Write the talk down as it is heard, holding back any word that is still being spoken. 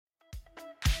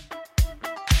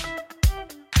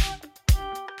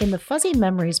In the Fuzzy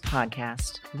Memories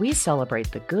podcast, we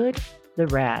celebrate the good, the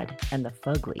rad, and the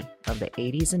fugly of the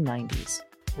 80s and 90s.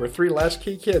 We're three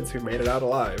latchkey kids who made it out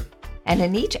alive. And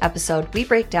in each episode, we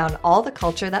break down all the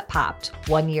culture that popped,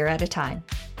 1 year at a time.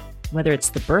 Whether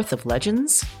it's the birth of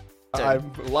legends,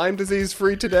 I'm Lyme disease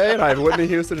free today, and I have Whitney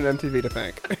Houston and MTV to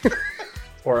thank.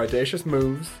 Or audacious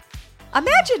moves.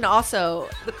 Imagine also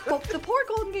the poor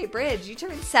Golden Gate Bridge. You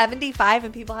turn 75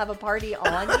 and people have a party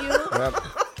on you. Yep.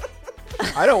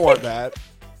 I don't want that.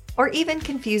 Or even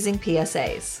confusing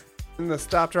PSAs. And the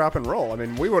stop, drop, and roll. I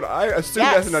mean, I assumed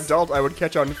Yes. as an adult I would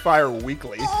catch on fire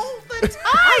weekly. All the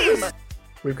time!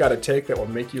 We've got a take that will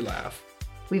make you laugh.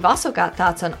 We've also got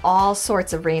thoughts on all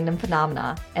sorts of random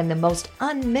phenomena and the most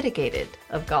unmitigated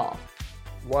of golf.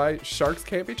 Why sharks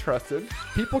can't be trusted,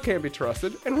 people can't be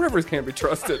trusted, and rivers can't be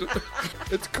trusted.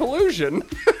 It's collusion.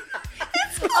 Of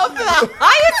the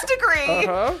highest degree.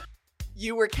 Uh-huh.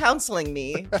 You were counseling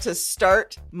me to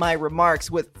start my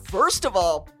remarks with, first of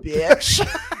all, bitch.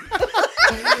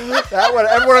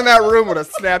 Everyone in that room would have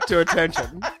snapped to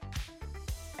attention.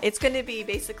 It's going to be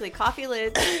basically Coffee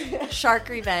Lids, Shark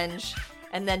Revenge,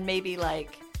 and then maybe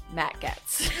like Matt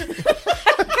Getz.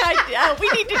 God, we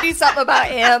need to do something about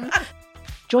him.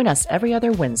 join us every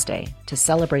other Wednesday to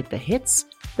celebrate the hits,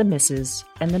 the misses,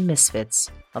 and the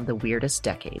misfits of the weirdest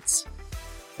decades.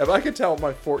 If I could tell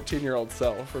my 14-year-old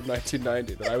self from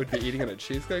 1990 that I would be eating in a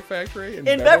Cheesecake Factory in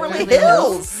Beverly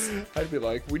Hills. I'd be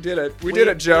like, we did it. We did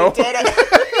it, Joe. We did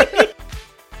it.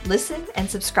 Listen and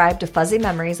subscribe to Fuzzy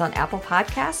Memories on Apple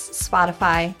Podcasts,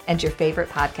 Spotify, and your favorite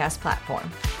podcast platform.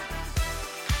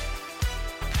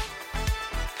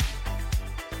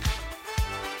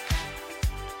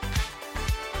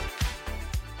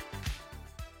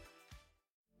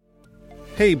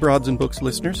 Hey, Broads and Books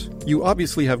listeners. You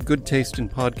obviously have good taste in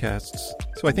podcasts,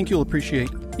 so I think you'll appreciate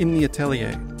In the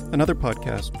Atelier, another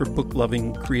podcast for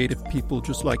book-loving, creative people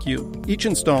just like you. Each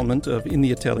installment of In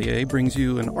the Atelier brings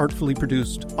you an artfully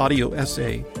produced audio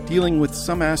essay dealing with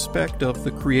some aspect of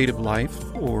the creative life,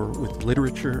 or with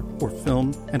literature or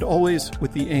film, and always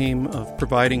with the aim of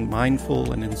providing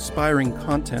mindful and inspiring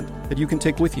content that you can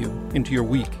take with you into your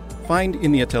week. Find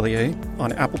In the Atelier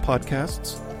on Apple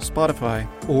Podcasts, Spotify,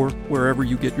 or wherever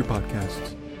you get your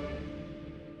podcasts.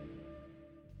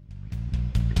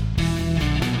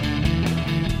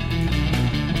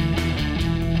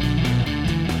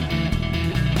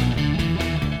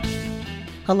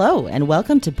 Hello, and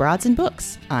welcome to Broads and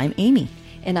Books. I'm Amy.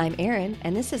 And I'm Erin,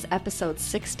 and this is episode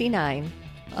 69,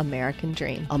 American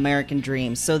Dream. American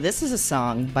Dream. So this is a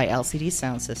song by LCD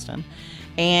Sound System,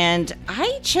 and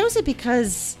I chose it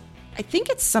because I think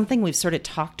it's something we've sort of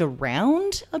talked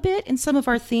around a bit in some of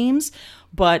our themes,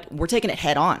 but we're taking it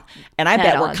head on. And I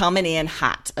bet we're coming in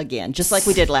hot again, just like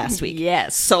we did last week.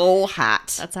 Yes. So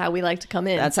hot. That's how we like to come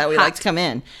in. That's how we like to come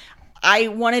in. I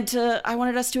wanted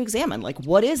us to examine, like,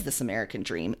 what is this American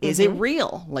dream? Is it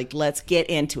real? Like, let's get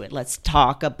into it. Let's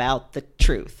talk about the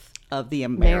truth of the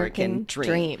American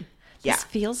dream. Yeah. This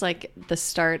feels like the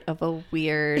start of a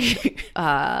weird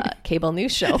cable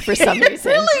news show for some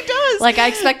reason. It really does. Like, I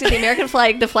expected the American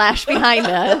flag to flash behind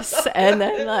us, and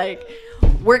then, like,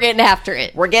 we're getting after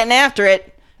it. We're getting after it.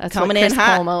 That's coming what Chris in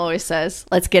hot. Cuomo always says.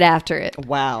 Let's get after it.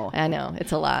 Wow. I know.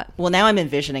 It's a lot. Well, now I'm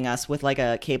envisioning us with like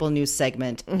a cable news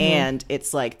segment, and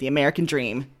it's like the American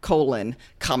dream, coming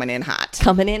in hot.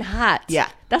 Coming in hot. Yeah.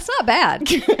 That's not bad.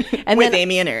 And with then,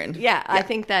 Amy and Erin. yeah, I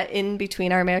think that in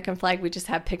between our American flag, we just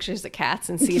have pictures of cats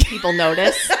and see if people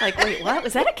notice. Like, wait, what?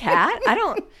 Was that a cat?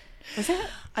 Was that?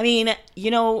 I mean,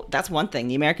 you know, that's one thing.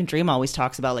 The American dream always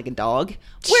talks about like a dog.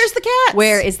 Where's the cat?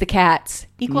 Where is the cats?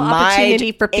 Equal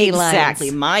opportunity for felines.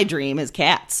 Exactly. My dream is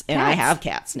cats, and I have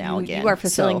cats now again. You are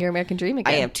fulfilling So your American dream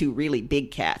again. I have two really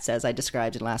big cats, as I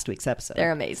described in last week's episode.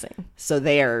 They're amazing. So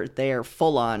they are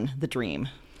full on the dream.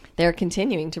 They're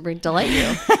continuing to delight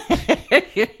you.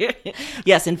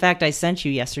 Yes, in fact, I sent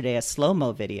you yesterday a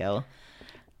slow-mo video,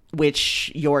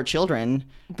 which your children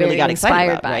really got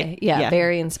excited about, by. right? Yeah,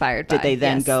 very inspired by. Did they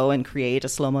then yes. go and create a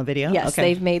slow-mo video? Yes, Okay.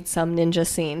 they've made some ninja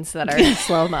scenes that are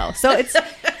slow-mo. So it's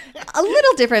a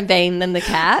little different vein than the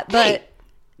cat, but Hey,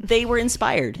 they were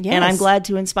inspired, Yes. and I'm glad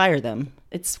to inspire them.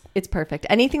 it's perfect.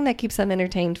 Anything that keeps them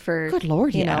entertained for, Good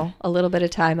Lord, you yeah. know, a little bit of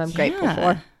time, I'm grateful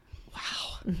Yeah. for.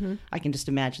 I can just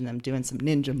imagine them doing some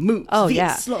ninja moves. Oh, via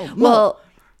yeah. slow-mo. Well,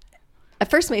 at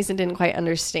first Mason didn't quite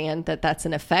understand that that's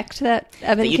an effect that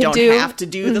Evan That you can don't do. have to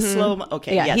do the slow-mo.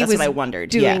 Okay, yeah, he that's was what I wondered.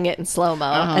 Doing Yeah. it in slow-mo.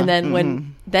 And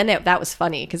then that was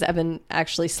funny because Evan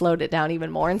actually slowed it down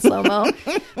even more in slow-mo.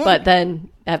 But then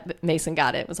Mason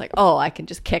got it. It was like, oh, I can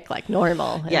just kick like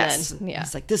normal. And Yes. Then, yeah.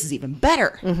 It's like, this is even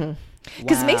better.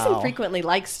 Because Mason Wow. frequently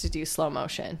likes to do slow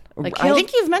motion. Like I he'll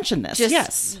think you've mentioned this. just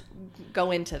Yes.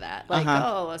 go into that. Like,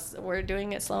 we're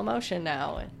doing it slow motion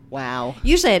now. And Wow.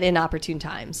 usually at inopportune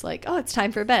times. Like, it's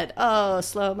time for bed. Oh,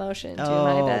 slow motion to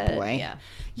my bed. Boy. Yeah.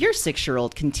 Your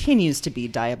 6-year-old continues to be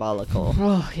diabolical.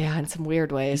 Oh, yeah, in some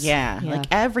weird ways. Yeah. Like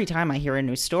every time I hear a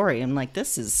new story, I'm like,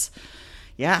 this is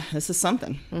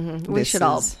something. We should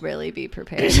all really be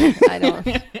prepared. I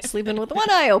don't sleeping with one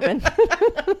eye open.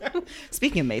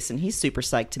 Speaking of Mason, he's super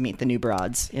psyched to meet the new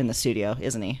broads in the studio,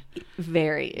 isn't he?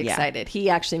 Very Yeah. excited. He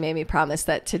actually made me promise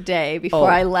that today, before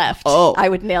I left, Oh. I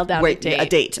would nail down Wait, a date. a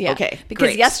date. Okay, Because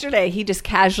great. yesterday he just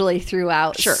casually threw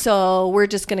out, Sure. so we're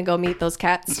just going to go meet those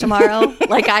cats tomorrow.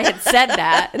 Like I had said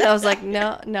that. And I was like,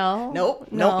 Nope.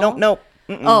 no.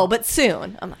 Mm-mm. But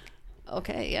soon. I'm like,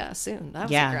 okay, yeah, soon. That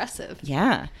was aggressive.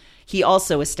 Yeah. He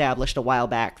also established a while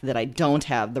back that I don't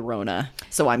have the Rona,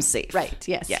 so I'm safe. Right.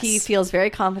 Yes. He feels very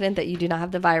confident that you do not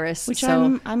have the virus. Which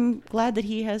so I'm glad that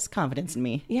he has confidence in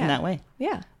me in that way.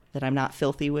 Yeah. That I'm not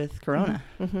filthy with Corona.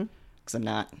 Because I'm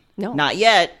not. No. Not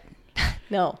yet.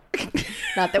 No.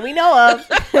 Not that we know of.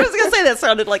 I was going to say that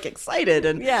sounded like excited,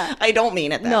 and Yeah. I don't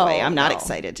mean it that No, way. I'm not no.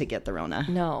 excited to get the Rona.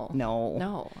 No. No.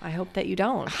 No. I hope that you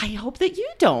don't. I hope that you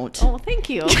don't. Oh, thank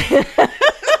you.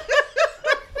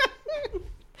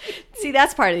 See,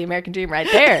 that's part of the American dream right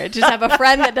there. Just have a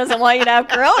friend that doesn't want you to have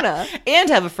Corona. And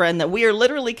have a friend that we are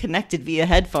literally connected via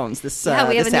headphones this Yeah,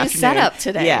 we have this a new afternoon. setup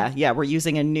today. Yeah, we're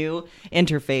using a new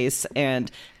interface and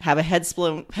have a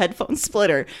headphone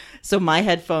splitter. So my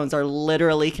headphones are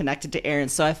literally connected to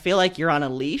Aaron's. So I feel like you're on a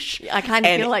leash. I kind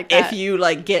of And feel like that. if you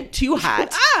like get too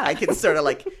hot, I can sort of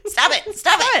like stop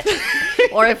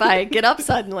it. Or if I get up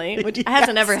suddenly, which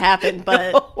hasn't ever happened,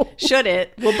 but should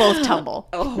it, we'll both tumble.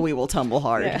 Oh, we will tumble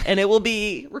hard, Yeah. and it will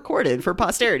be recorded for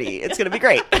posterity. It's going to be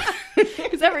great.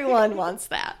 Because everyone wants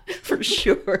that. For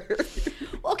sure.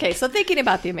 Okay, so thinking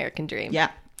about the American dream.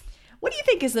 Yeah. What do you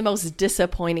think is the most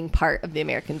disappointing part of the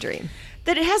American dream?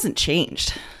 That it hasn't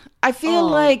changed. I feel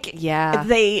like yeah.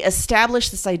 they established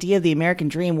this idea of the American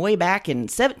dream way back in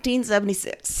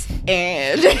 1776.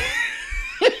 And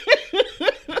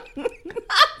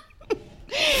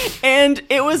and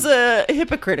it was a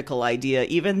hypocritical idea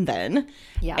even then.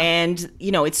 Yeah. And,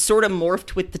 it's sort of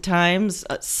morphed with the times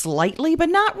slightly, but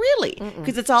not really.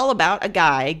 Because it's all about a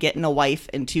guy getting a wife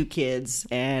and 2 kids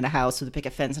and a house with a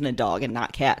picket fence and a dog and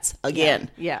not cats. Again,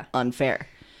 Yeah. unfair.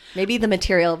 Maybe the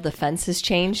material of the fence has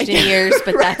changed in years,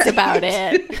 but that's about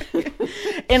it.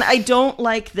 And I don't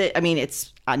like that. I mean,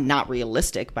 it's not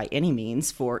realistic by any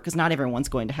means because not everyone's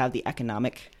going to have the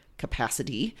economic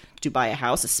capacity to buy a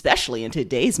house, especially in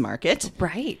today's market.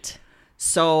 Right.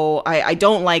 So I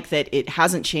don't like that it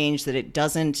hasn't changed, that it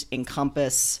doesn't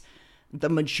encompass the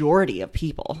majority of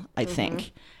people, I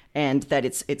think, and that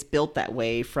it's built that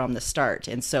way from the start.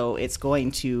 And so it's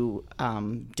going to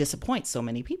disappoint so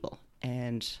many people.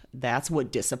 And that's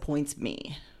what disappoints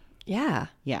me. Yeah.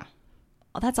 Yeah.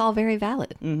 Well, that's all very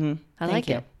valid. Mm-hmm. I like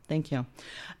it. Thank you.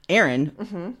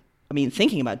 Aaron, I mean,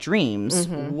 thinking about dreams,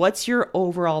 what's your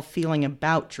overall feeling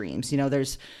about dreams?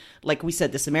 There's, like we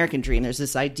said, this American dream. There's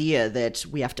this idea that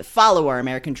we have to follow our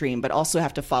American dream, but also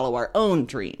have to follow our own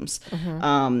dreams.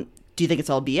 Do you think it's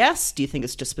all BS? Do you think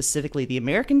it's just specifically the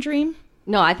American dream?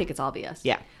 No, I think it's all BS.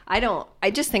 Yeah. I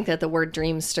just think that the word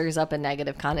dream stirs up a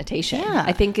negative connotation. Yeah.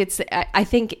 I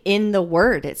think in the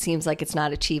word, it seems like it's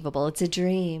not achievable. It's a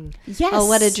dream. Yes. Oh,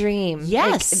 what a dream.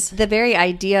 Yes. Like, the very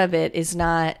idea of it is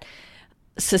not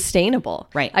sustainable.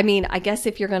 Right. I mean, I guess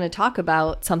if you're going to talk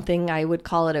about something, I would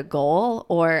call it a goal,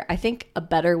 or I think a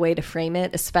better way to frame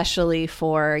it, especially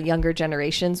for younger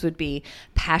generations, would be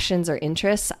passions or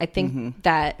interests. I think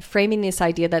that framing this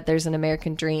idea that there's an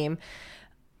American dream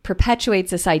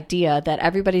perpetuates this idea that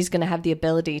everybody's going to have the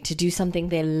ability to do something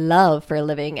they love for a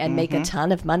living and make a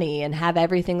ton of money and have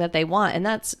everything that they want. And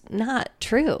that's not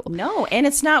true. No, and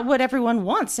it's not what everyone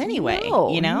wants anyway. No,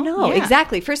 Yeah.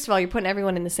 exactly. First of all, you're putting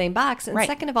everyone in the same box. And Right.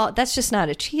 second of all, that's just not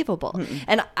achievable.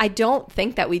 And I don't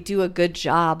think that we do a good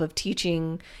job of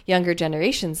teaching younger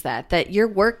generations that your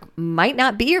work might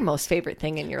not be your most favorite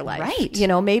thing in your life.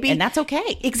 Right. Maybe. And that's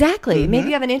okay. Exactly. Maybe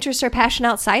you have an interest or passion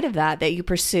outside of that you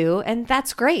pursue, and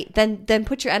that's great. Then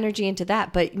put your energy into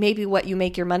that. But maybe what you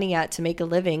make your money at to make a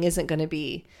living isn't going to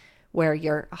be where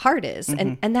your heart is.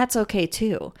 And that's okay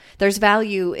too. There's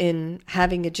value in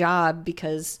having a job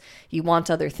because you want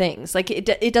other things. Like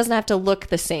it doesn't have to look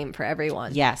the same for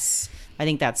everyone. Yes. I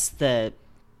think that's the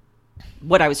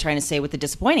what I was trying to say with the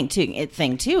disappointing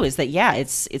thing too is that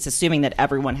it's assuming that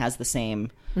everyone has the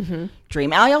same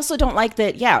dream. I also don't like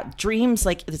that. Dreams,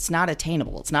 like, it's not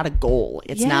attainable. It's not a goal.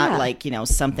 It's not like,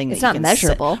 something It's that not you can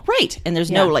measurable. right? And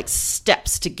there's no like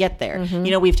steps to get there.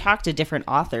 We've talked to different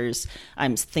authors.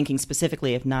 I'm thinking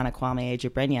specifically of Nana Kwame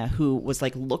Ejibrenya, who was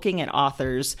like looking at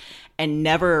authors and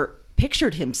never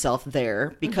pictured himself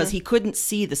there because he couldn't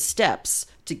see the steps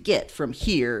to get from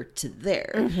here to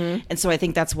there. And so I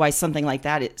think that's why something like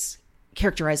that is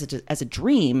characterized as a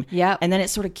dream. Yeah. And then it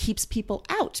sort of keeps people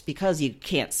out because you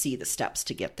can't see the steps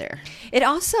to get there. It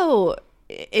also,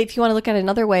 if you want to look at it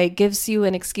another way, gives you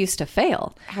an excuse to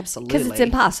fail. Absolutely. Because it's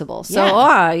impossible. So,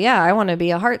 Yeah. I want to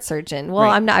be a heart surgeon. Well,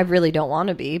 Right. I'm not, I really don't want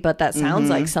to be, but that sounds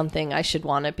like something I should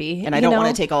want to be. And I don't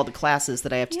want to take all the classes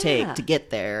that I have to take to get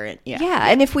there. And Yeah,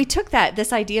 and if we took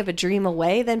this idea of a dream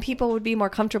away, then people would be more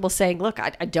comfortable saying, look, I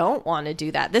don't want to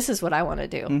do that. This is what I want to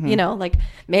do. Like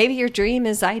maybe your dream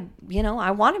is I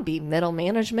want to be middle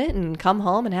management and come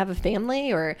home and have a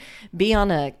family or be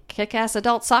on a kick-ass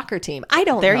adult soccer team. I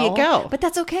don't know. There you go. But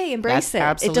that's okay. Embrace it. It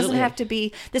doesn't absolutely. have to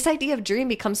be, this idea of dream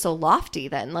becomes so lofty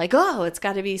then. Like, oh, it's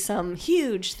got to be some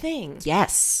huge thing.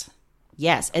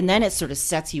 Yes. And then it sort of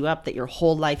sets you up that your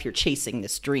whole life you're chasing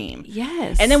this dream.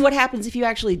 Yes. And then what happens if you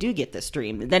actually do get this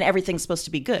dream? Then everything's supposed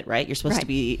to be good, right? You're supposed to Right.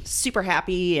 be super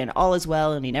happy and all is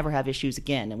well and you never have issues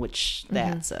again, in which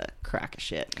that's a crock of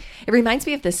shit. It reminds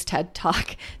me of this TED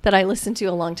Talk that I listened to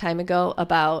a long time ago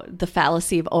about the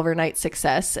fallacy of overnight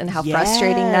success and how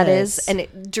frustrating that is. Yes.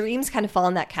 And dreams kind of fall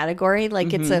in that category.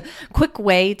 Like it's a quick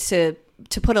way to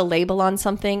put a label on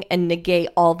something and negate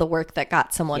all the work that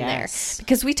got someone Yes. there.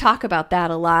 Because we talk about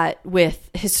that a lot with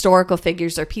historical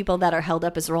figures or people that are held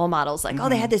up as role models. Like, oh,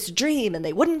 they had this dream and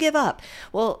they wouldn't give up.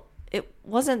 Well, it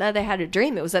wasn't that they had a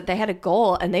dream. It was that they had a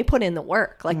goal and they put in the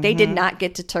work. Like they did not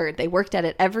get deterred. They worked at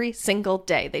it every single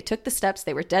day. They took the steps.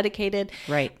 They were dedicated.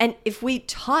 Right. And if we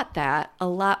taught that, a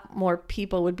lot more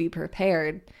people would be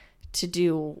prepared to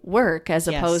do work as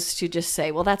opposed to just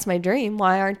say, well, that's my dream.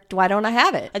 Why don't I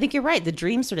have it? I think you're right. The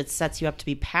dream sort of sets you up to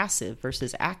be passive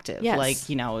versus active. Yes. Like,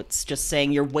 it's just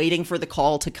saying you're waiting for the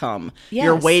call to come. Yes.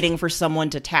 You're waiting for someone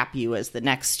to tap you as the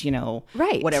next,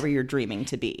 Right. whatever you're dreaming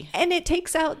to be. And it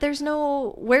takes out,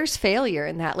 where's failure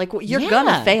in that? Like you're Yeah.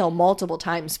 gonna fail multiple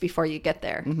times before you get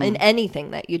there in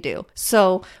anything that you do.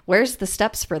 So where's the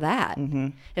steps for that?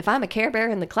 If I'm a Care Bear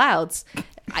in the clouds,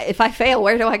 if I fail,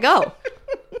 where do I go?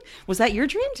 Was that your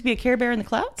dream, to be a Care Bear in the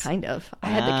clouds? Kind of. I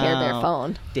had the Care Bear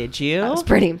phone. Did you? I was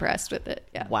pretty impressed with it.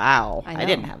 Yeah. Wow. I I know.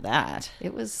 didn't have that.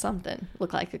 It was something.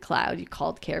 Looked like a cloud. You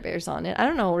called Care Bears on it. I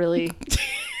don't know really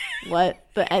what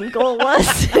the end goal was.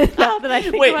 Now that I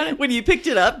think about it. Wait, when you picked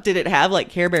it up, did it have like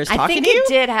Care Bears I talking think to you? it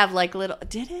did have like little.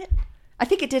 Did it? I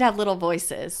think it did have little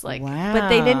voices. Like, but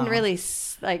they didn't really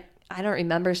like. I don't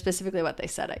remember specifically what they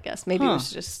said. I guess maybe it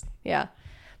was just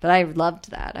But I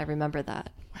loved that. I remember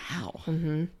that. Wow.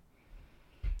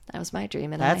 That was my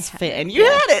dream, and That's I had fit. it. And you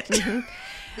had it.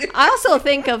 I also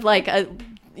think of like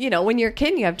when you're a kid,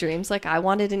 and you have dreams. Like I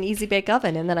wanted an easy bake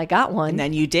oven, and then I got one, And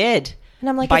then you did. and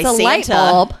I'm like, by it's a light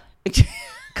Santa. bulb.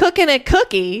 Cooking a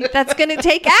cookie that's going to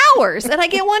take hours, and I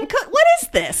get one cook. What is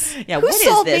this? Yeah, Who what is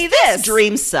sold this? me this? This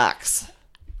dream sucks.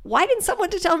 Why didn't someone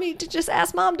to tell me to just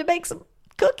ask mom to bake some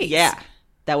cookies? Yeah.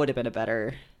 That would have been a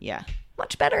better,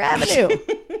 much better avenue.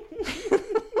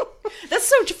 That's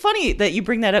so funny that you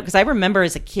bring that up, because I remember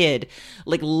as a kid,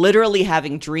 like literally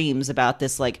having dreams about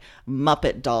this like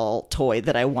Muppet doll toy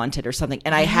that I wanted or something.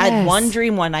 And I had Yes. one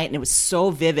dream one night and it was so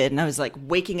vivid. And I was like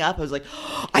waking up, I was like,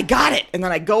 oh, I got it. And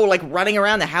then I go like running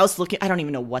around the house looking. I don't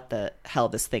even know what the hell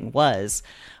this thing was,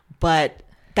 but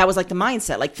that was like the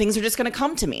mindset. Like things are just going to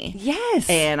come to me. Yes.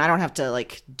 And I don't have to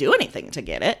like do anything to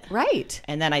get it. Right.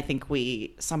 And then I think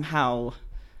we somehow,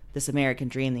 this American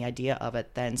dream, the idea of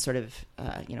it then sort of,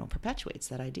 perpetuates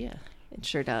that idea. It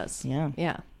sure does. Yeah.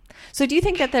 Yeah. So do you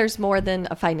think that there's more than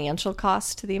a financial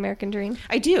cost to the American dream?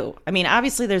 I do. I mean,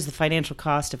 obviously there's the financial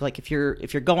cost of like, if you're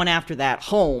going after that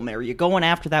home or you're going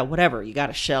after that whatever, you got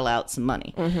to shell out some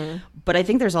money. But I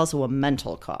think there's also a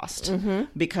mental cost,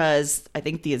 because I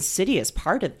think the insidious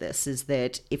part of this is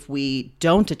that if we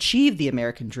don't achieve the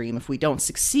American dream, if we don't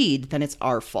succeed, then it's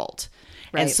our fault.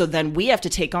 And Right. so then we have to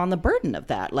take on the burden of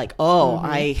that. Like, oh,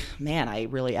 I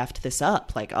really effed this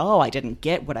up. Like, oh, I didn't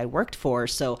get what I worked for.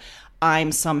 So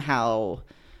I'm somehow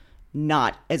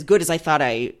not as good as I thought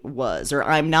I was, or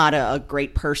I'm not a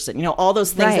great person. All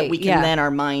those things that Right, we can yeah. then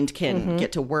our mind can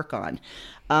get to work on.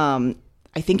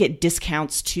 I think it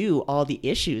discounts too all the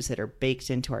issues that are baked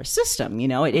into our system.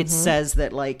 It says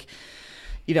that like,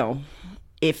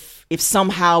 if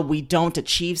somehow we don't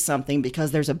achieve something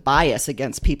because there's a bias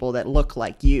against people that look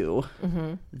like you,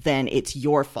 then it's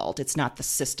your fault. It's not the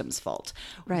system's fault,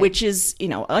 which is,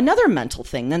 another mental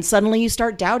thing. Then suddenly you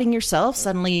start doubting yourself.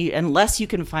 Suddenly, unless you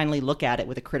can finally look at it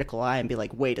with a critical eye and be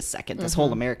like, wait a second, this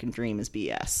whole American dream is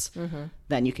BS,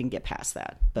 then you can get past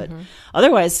that. But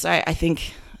otherwise, I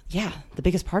think, the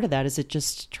biggest part of that is it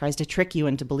just tries to trick you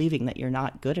into believing that you're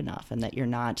not good enough and that you're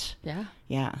not.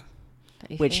 Yeah.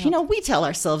 Which, we tell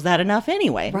ourselves that enough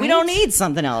anyway. Right? We don't need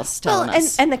something else telling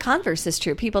us. And the converse is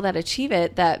true. People that achieve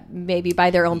it, that maybe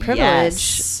by their own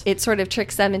privilege, it sort of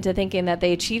tricks them into thinking that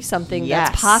they achieve something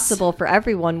that's possible for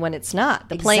everyone when it's not.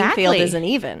 The playing field isn't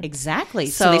even. Exactly.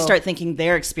 So they start thinking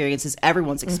their experience is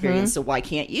everyone's experience, so why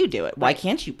can't you do it? Why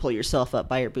can't you pull yourself up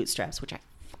by your bootstraps, which I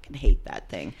fucking hate that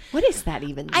thing. What does that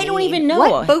even mean? I don't even know.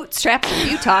 What bootstraps are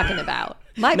you talking about?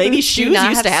 Maybe shoes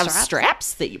used to have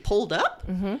straps that you pulled up.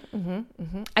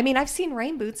 I mean, I've seen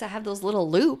rain boots that have those little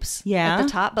loops Yeah. at the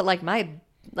top, but like my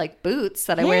boots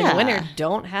that I wear in the winter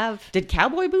don't have. Did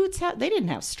cowboy boots have? They didn't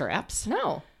have straps.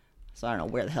 No. So I don't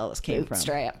know where the hell this came from.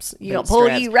 Straps. You Boot gonna pull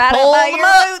straps. you right Pull up by them your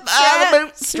up boot by the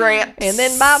boot strap, straps. and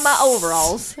then buy my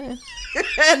overalls.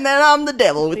 And then I'm the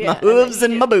devil with my hooves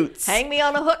and my boots. Hang me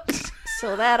on a hook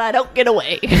so that I don't get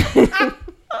away.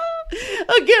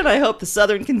 Again, I hope the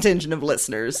southern contingent of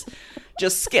listeners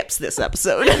just skips this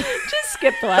episode. Just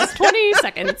skip the last 20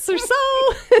 seconds or so.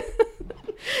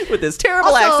 With this terrible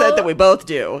Also, accent that we both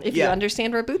do. If you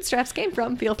understand where bootstraps came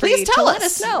from, feel free Please to tell let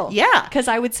us. us know. Yeah. Because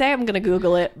I would say I'm going to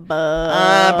Google it,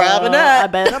 but probably not. I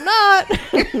bet I'm not.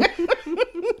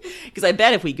 Because I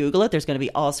bet if we Google it, there's going to be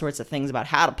all sorts of things about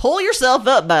how to pull yourself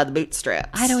up by the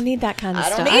bootstraps. I don't need that kind of I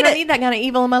don't stuff. need I don't it. need that kind of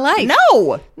evil in my life.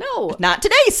 No, not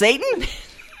today, Satan.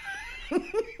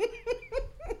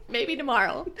 Maybe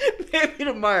tomorrow. Maybe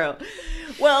tomorrow.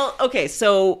 Well, okay,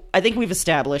 so I think we've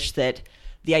established that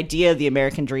the idea of the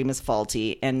American dream is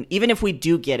faulty, and even if we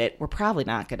do get it, we're probably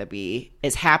not going to be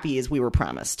as happy as we were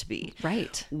promised to be.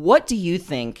 Right. What do you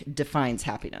think defines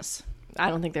happiness? I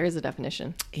don't think there is a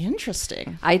definition.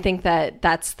 Interesting. I think that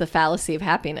that's the fallacy of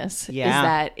happiness. Yeah. Is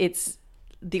that it's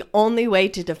the only way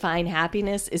to define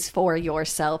happiness is for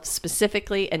yourself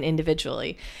specifically and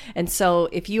individually. And so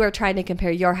if you are trying to compare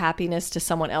your happiness to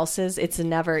someone else's,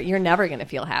 you're never going to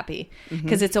feel happy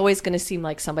because it's always going to seem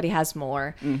like somebody has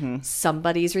more.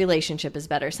 Somebody's relationship is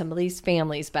better. Somebody's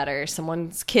family's better.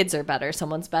 Someone's kids are better.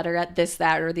 Someone's better at this,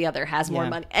 that, or the other, has more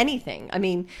money, anything. I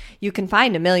mean, you can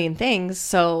find a million things.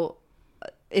 So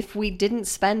if we didn't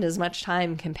spend as much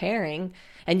time comparing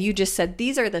and you just said,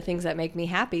 these are the things that make me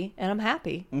happy and I'm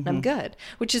happy and I'm good,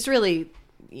 which is really,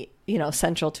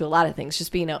 central to a lot of things,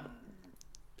 just being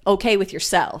okay with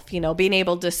yourself, being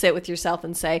able to sit with yourself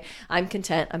and say, I'm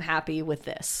content, I'm happy with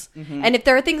this. And if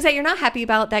there are things that you're not happy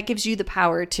about, that gives you the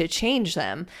power to change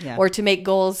them or to make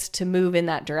goals to move in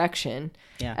that direction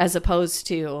as opposed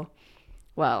to,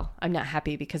 well, I'm not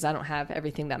happy because I don't have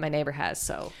everything that my neighbor has.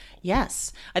 So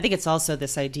yes, I think it's also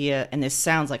this idea, and this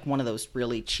sounds like one of those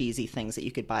really cheesy things that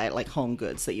you could buy at like Home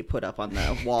Goods that you put up on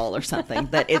the wall or something,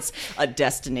 that it's a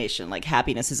destination, like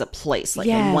happiness is a place. Like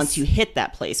and once you hit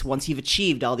that place, once you've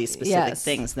achieved all these specific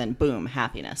things, then boom,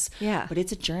 happiness. Yeah. But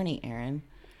it's a journey, Erin.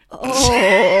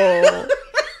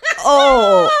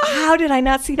 Oh, how did I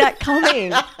not see that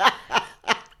coming?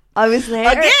 I was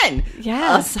there. Again,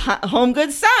 Yes. a Home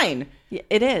Goods sign.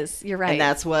 It is. You're right. And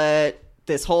that's what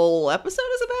this whole episode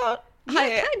is about?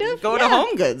 Yeah, kind of. Go to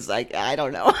Home Goods. I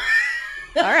don't know. All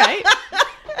right.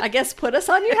 I guess put us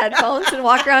on your headphones and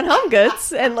walk around Home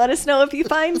Goods and let us know if you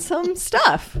find some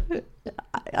stuff,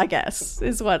 I guess,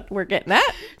 is what we're getting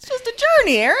at. It's just a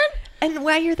journey, Erin. And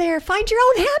while you're there, find your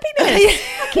own happiness.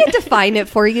 I can't define it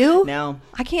for you. No.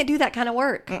 I can't do that kind of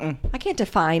work. I can't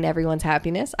define everyone's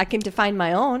happiness. I can define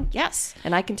my own. Yes.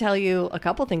 And I can tell you a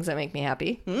couple things that make me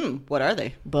happy. What are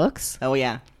they? Books, Oh,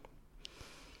 yeah.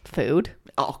 food,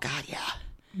 Oh, God,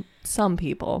 yeah. some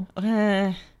people.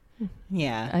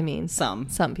 Yeah. I mean, Some.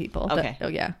 people. Okay. Oh,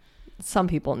 yeah. Some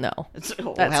people, no. Oh,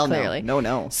 That's hell clearly.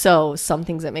 No. So some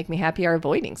things that make me happy are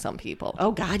avoiding some people.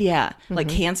 Oh, God, yeah. Like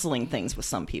canceling things with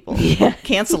some people. Yeah.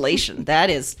 Cancellation.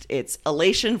 It's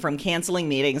elation from canceling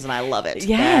meetings, and I love it.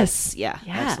 Yes. Yeah,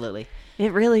 absolutely.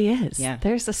 It really is. Yeah.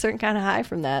 There's a certain kind of high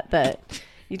from that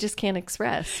you just can't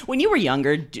express. When you were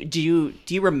younger, do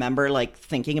you remember like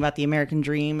thinking about the American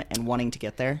dream and wanting to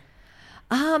get there?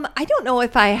 I don't know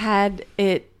if I had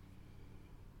it.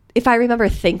 If I remember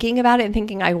thinking about it and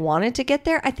thinking I wanted to get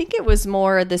there, I think it was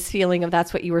more this feeling of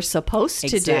that's what you were supposed to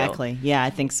do. Exactly. Yeah, I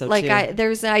think so too.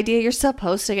 There's an idea you're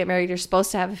supposed to get married, you're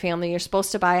supposed to have a family, you're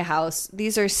supposed to buy a house.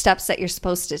 These are steps that you're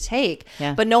supposed to take.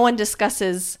 Yeah. But no one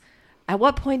discusses At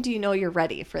what point do you know you're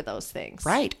ready for those things?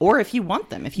 Right. Or if you want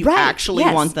them, if you Right. actually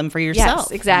Yes. want them for yourself.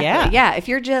 Yes, exactly. Yeah. If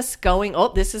you're just going, oh,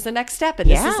 this is the next step and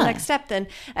this is the Yeah. next step, then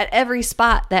at every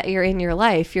spot that you're in your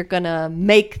life, you're going to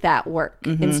make that work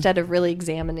instead of really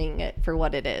examining it for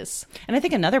what it is. And I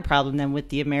think another problem then with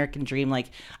the American dream,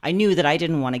 like I knew that I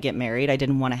didn't want to get married. I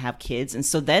didn't want to have kids. And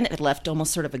so then it left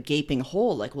almost sort of a gaping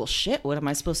hole. Like, well, shit, what am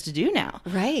I supposed to do now?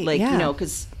 Right, Like, yeah. you know,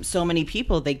 because so many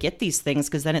people, they get these things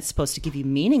because then it's supposed to give you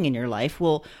meaning in your life.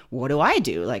 Well, what do I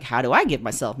do? Like, how do I give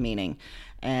myself meaning?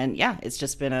 And yeah, it's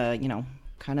just been a, you know,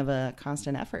 kind of a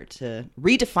constant effort to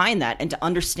redefine that and to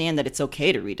understand that it's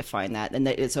okay to redefine that and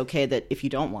that it's okay that if you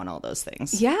don't want all those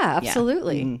things. Yeah,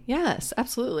 absolutely. Mhm. Yes,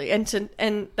 absolutely.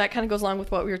 And that kind of goes along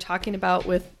with what we were talking about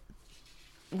with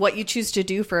what you choose to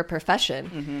do for a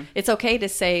profession. It's okay to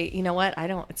say, you know what,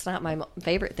 it's not my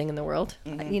favorite thing in the world.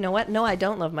 You know what? No, I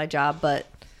don't love my job, but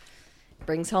it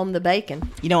brings home the bacon.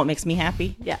 You know what makes me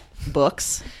happy? Yeah.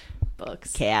 Books,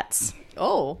 Books. cats.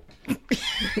 Oh,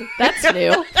 that's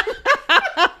new.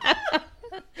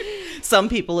 Some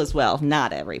people as well.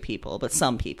 Not every people, but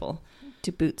some people.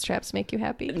 Do bootstraps make you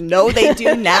happy? No, they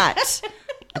do not.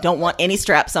 I don't want any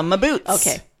straps on my boots.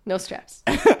 Okay, no straps.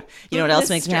 You know what else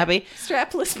makes me happy?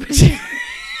 Strapless boots.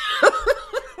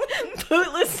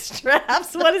 Bootless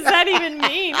straps. What does that even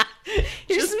mean?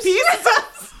 Here's Just some pieces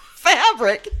of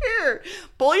fabric. Here,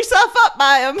 pull yourself up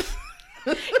by them.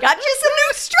 Got you some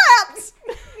new straps.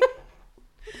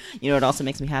 You know what also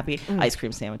makes me happy? Ice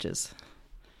cream sandwiches.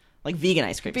 Like vegan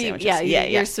ice cream sandwiches. Yeah,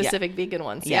 your specific vegan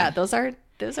ones. Yeah. Yeah, those are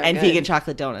And good. vegan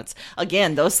chocolate donuts.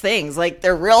 Again, those things, like,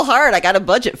 they're real hard. I got a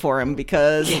budget for them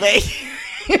because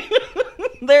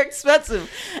they're expensive.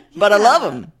 But I love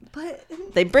them. But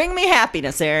They bring me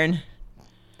happiness, Erin.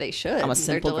 they should. I'm a They're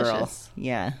simple girl. delicious.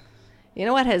 Yeah. You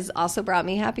know what has also brought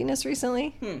me happiness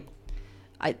recently?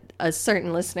 A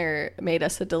certain listener made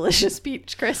us a delicious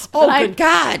peach crisp. Oh, that good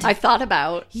God. I thought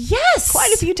about Yes.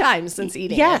 quite a few times since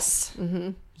eating Yes.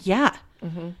 Mm-hmm. Yeah.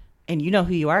 Mm-hmm. And you know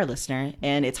who you are, listener,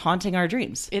 and it's haunting our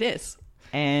dreams. it. It is.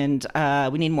 And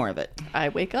we need more of it. I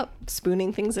wake up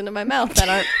spooning things into my mouth that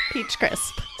aren't peach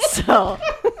crisp. So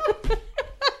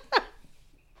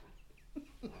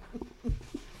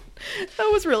that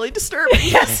was really disturbing.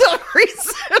 For some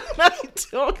reason, I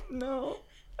don't know.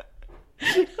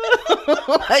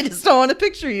 I just don't want to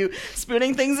picture you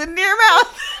spooning things into your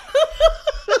mouth.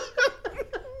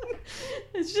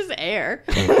 It's just air.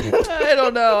 I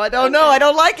don't know. I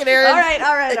don't like it, Erin. All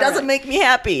right. It doesn't make me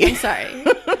happy. Sorry.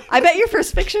 I bet your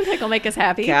first fiction pick will make us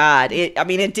happy. God, it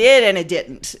did and it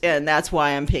didn't, and that's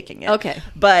why I'm picking it. Okay.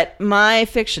 But my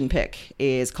fiction pick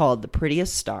is called The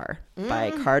Prettiest Star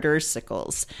by Carter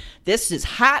Sickles. This is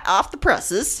hot off the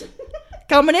presses,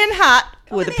 coming in hot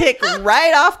with a pick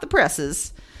right off the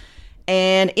presses.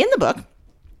 And in the book,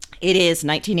 it is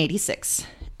 1986.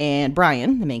 And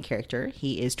Brian, the main character,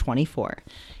 he is 24.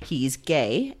 He's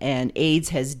gay, and AIDS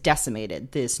has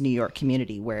decimated this New York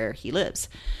community where he lives.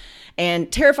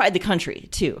 And terrified the country,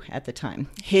 too, at the time.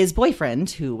 His boyfriend,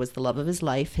 who was the love of his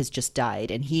life, has just died,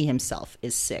 and he himself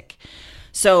is sick.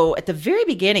 So at the very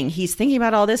beginning, he's thinking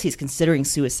about all this. He's considering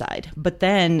suicide. But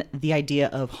then the idea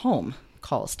of home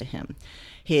calls to him.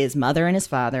 His mother and his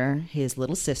father, his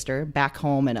little sister, back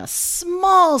home in a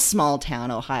small town,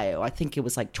 Ohio. I think it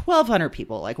was like 1,200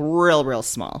 people, like real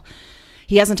small.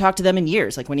 He hasn't talked to them in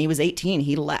years. Like when he was 18,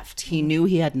 he left. He knew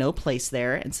he had no place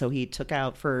there, and so he took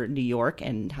out for New York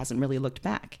and hasn't really looked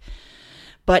back.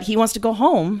 But he wants to go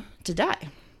home to die.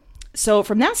 So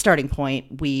from that starting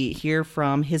point, we hear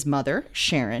from his mother,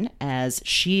 Sharon, as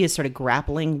she is sort of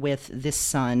grappling with this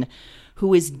son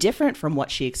who is different from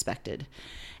what she expected.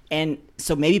 And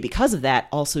so maybe because of that,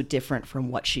 also different from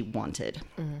what she wanted.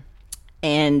 Mm-hmm.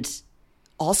 And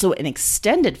also an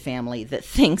extended family that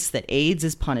thinks that AIDS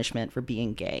is punishment for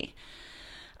being gay.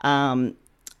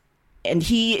 And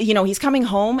he's coming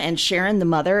home, and Sharon, the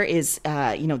mother, is,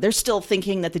 they're still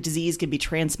thinking that the disease can be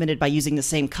transmitted by using the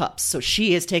same cups. So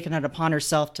she has taken it upon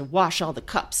herself to wash all the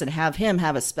cups and have him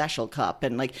have a special cup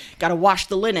and got to wash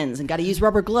the linens and got to use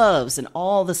rubber gloves and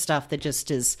all the stuff that just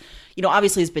is,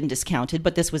 obviously has been discounted.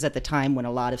 But this was at the time when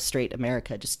a lot of straight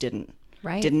America just didn't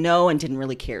know and didn't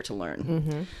really care to learn.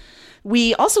 Mm-hmm.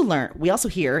 We also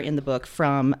hear in the book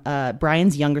from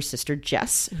Brian's younger sister,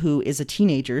 Jess, who is a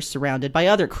teenager surrounded by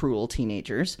other cruel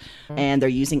teenagers, and they're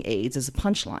using AIDS as a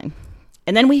punchline.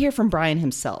 And then we hear from Brian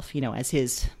himself, as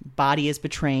his body is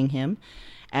betraying him,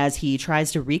 as he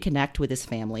tries to reconnect with his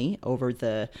family over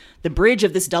the bridge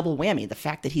of this double whammy, the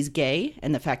fact that he's gay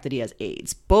and the fact that he has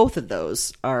AIDS. Both of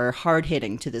those are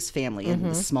hard-hitting to this family in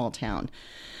this small town.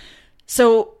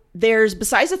 So there's,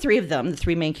 besides the three of them, the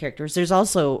three main characters, there's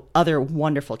also other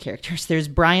wonderful characters. There's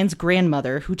Brian's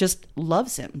grandmother, who just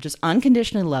loves him, just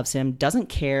unconditionally loves him, doesn't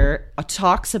care,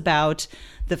 talks about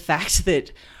the fact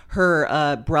that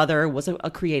her brother was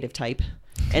a creative type.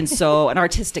 And so an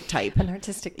artistic type. An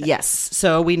artistic type. Yes.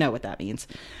 So we know what that means.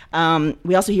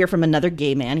 We also hear from another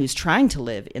gay man who's trying to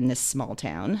live in this small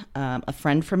town, a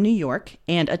friend from New York,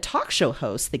 and a talk show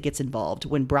host that gets involved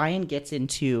when Brian gets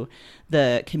into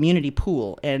the community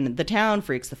pool, and the town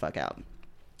freaks the fuck out.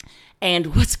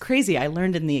 And what's crazy, I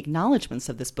learned in the acknowledgments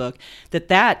of this book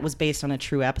that was based on a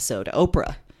true episode.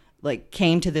 Oprah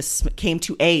came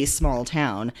to a small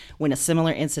town when a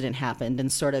similar incident happened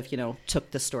and sort of,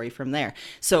 took the story from there.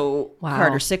 So Wow.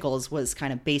 Carter Sickles was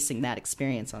kind of basing that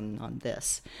experience on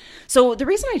this. So the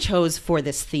reason I chose for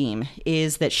this theme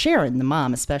is that Sharon, the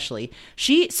mom especially,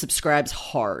 she subscribes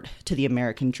hard to the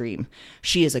American dream.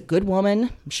 She is a good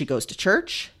woman. She goes to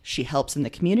church. She helps in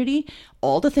the community,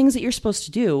 all the things that you're supposed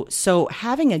to do. So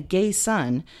having a gay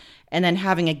son, and then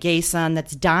having a gay son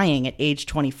that's dying at age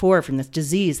 24 from this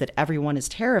disease that everyone is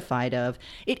terrified of,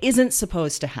 it isn't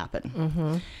supposed to happen.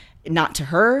 Mm-hmm. Not to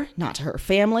her, not to her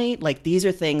family. These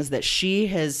are things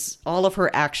that all of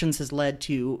her actions has led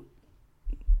to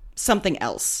something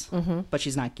else, but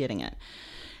she's not getting it.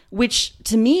 Which,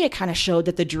 to me, it kind of showed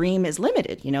that the dream is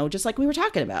limited, just like we were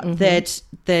talking about, that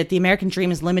the American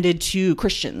dream is limited to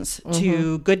Christians,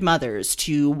 to good mothers,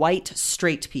 to white,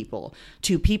 straight people,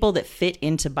 to people that fit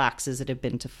into boxes that have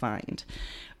been defined.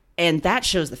 And that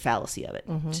shows the fallacy of it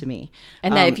to me.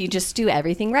 And that if you just do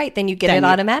everything right, then you get it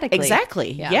automatically.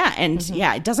 Exactly. Yeah. And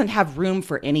it doesn't have room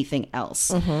for anything else.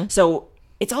 So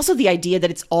it's also the idea that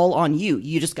it's all on you.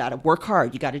 You just got to work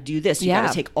hard. You got to do this. You got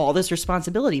to take all this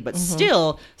responsibility. But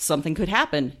still, something could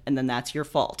happen, and then that's your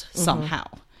fault somehow.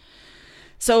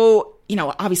 So,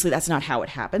 obviously that's not how it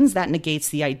happens. That negates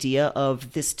the idea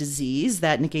of this disease.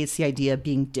 That negates the idea of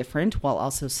being different while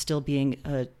also still being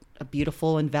a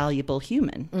beautiful and valuable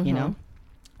human,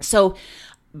 So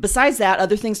besides that,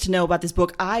 other things to know about this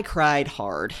book, I cried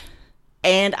hard.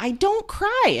 And I don't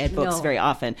cry at books very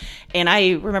often. And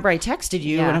I remember I texted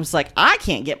you and I was like, I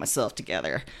can't get myself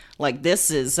together.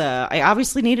 This is, I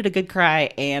obviously needed a good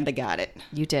cry and I got it.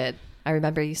 You did. I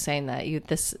remember you saying that.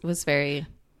 This was very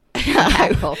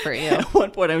impactful for you. At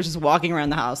one point I was just walking around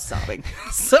the house sobbing.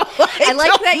 So I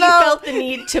like that you felt the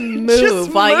need to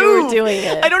move while you were doing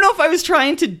it. I don't know if I was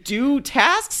trying to do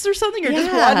tasks or something or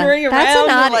just wandering around. That's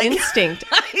an odd instinct.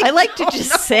 I like to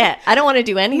just sit. I don't want to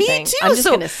do anything. Me too. I'm just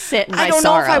going to sit in my sorrow. I don't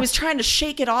know if I was trying to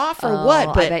shake it off or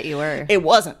what, but I bet you were. It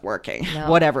wasn't working. No.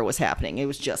 Whatever was happening. It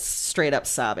was just straight up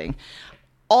sobbing.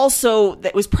 Also,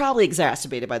 that was probably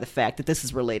exacerbated by the fact that this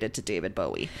is related to David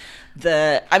Bowie.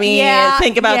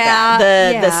 Think about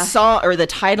that. The song or the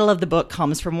title of the book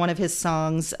comes from one of his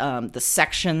songs. The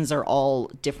sections are all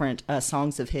different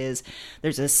songs of his.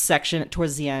 There's a section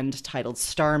towards the end titled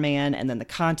Starman, and then the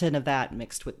content of that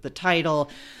mixed with the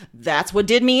title. That's what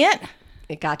did me in.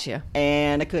 It got you.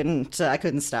 And I couldn't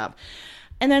stop.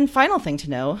 And then final thing to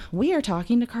know, we are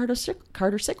talking to Carter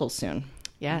Sickles soon.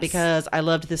 Yes. Because I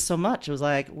loved this so much. It was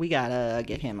like, we gotta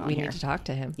get him on here. We need to talk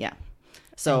to him. Yeah.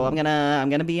 So I'm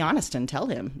gonna be honest and tell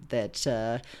him that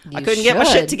I couldn't get my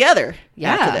shit together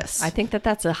after this. I think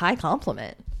that's a high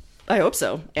compliment. I hope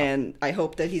so. And I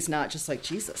hope that he's not just like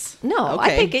Jesus. No,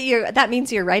 okay. I think that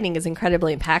means your writing is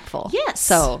incredibly impactful. Yes.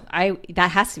 So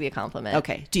that has to be a compliment.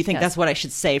 Okay. Do you think that's what I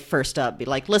should say first up? Be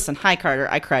like, listen, hi Carter,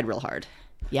 I cried real hard.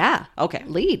 Yeah. Okay.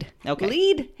 Lead. Okay.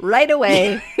 Lead right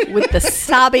away with the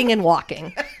sobbing and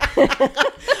walking.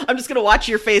 I'm just going to watch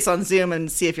your face on Zoom and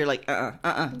see if you're like,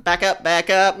 back up.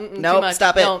 Nope,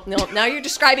 stop it. No, now you're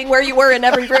describing where you were in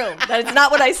every room. That is not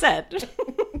what I said.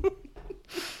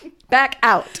 Back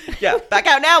out. Yeah, back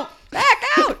out now. Back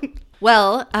out.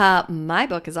 Well, my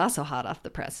book is also hot off the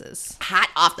presses. Hot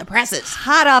off the presses.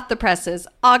 Hot off the presses.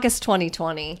 August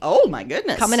 2020. Oh, my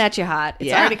goodness. Coming at you hot.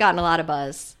 It's already gotten a lot of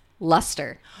buzz.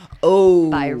 Luster.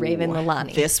 Oh. By Raven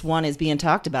Leilani. This one is being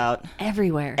talked about.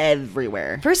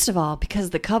 Everywhere. First of all, because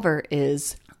the cover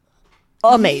is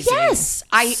amazing. Yes.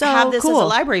 I have this as a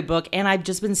library book, and I've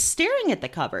just been staring at the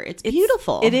cover. It's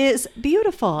beautiful. It is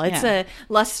beautiful. It's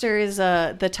Luster is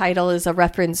the title is a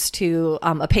reference to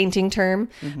a painting term,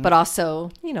 but also,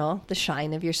 the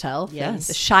shine of yourself. Yes.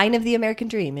 The shine of the American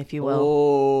dream, if you will.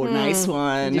 Oh, nice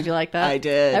one. Did you like that? I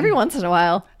did. Every once in a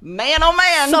while. Man, oh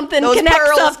man. Something those connects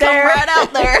pearls up there. Come right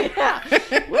out there.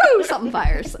 Yeah. Woo, something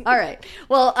fires. All right.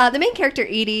 Well, the main character,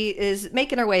 Edie, is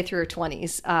making her way through her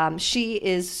 20s. She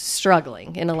is struggling.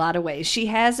 struggling in a lot of ways. She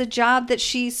has a job that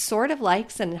she sort of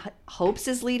likes and hopes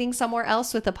is leading somewhere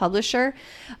else with a publisher.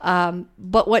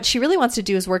 But what she really wants to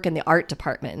do is work in the art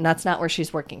department. And that's not where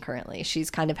she's working currently. She's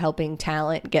kind of helping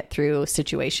talent get through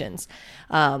situations.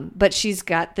 But she's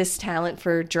got this talent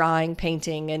for drawing,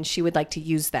 painting, and she would like to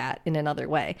use that in another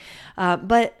way.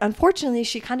 But unfortunately,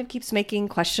 she kind of keeps making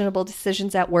questionable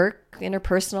decisions at work, in her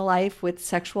personal life, with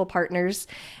sexual partners,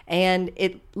 and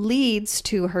it leads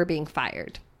to her being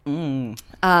fired.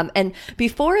 And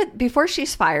before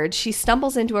she's fired, she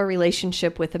stumbles into a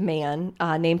relationship with a man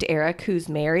named Eric, who's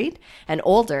married and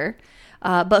older,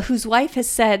 but whose wife has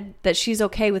said that she's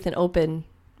okay with an open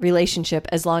relationship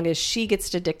as long as she gets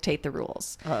to dictate the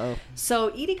rules. So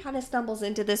Edie kind of stumbles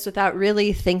into this without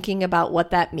really thinking about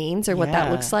what that means or what that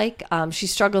looks like. She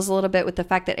struggles a little bit with the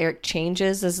fact that Eric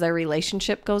changes as their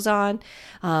relationship goes on,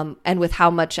 and with how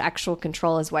much actual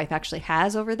control his wife actually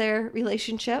has over their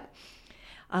relationship.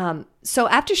 So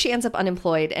after she ends up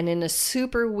unemployed and in a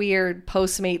super weird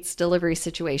Postmates delivery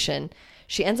situation,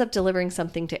 she ends up delivering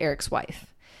something to Eric's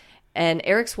wife. And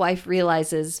Eric's wife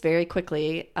realizes very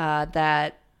quickly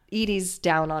that Edie's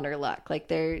down on her luck.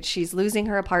 Like she's losing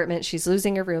her apartment. She's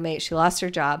losing her roommate. She lost her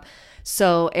job.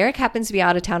 So Eric happens to be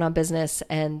out of town on business,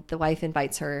 and the wife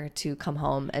invites her to come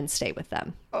home and stay with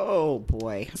them. Oh,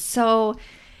 boy. So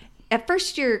at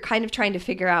first you're kind of trying to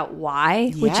figure out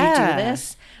why would you do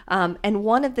this? And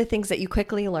one of the things that you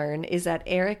quickly learn is that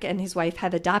Eric and his wife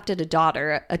have adopted a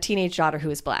daughter, a teenage daughter who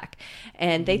is black.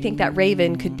 And they think that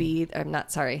Raven could be, not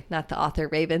the author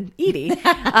Raven, Edie,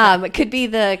 could be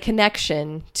the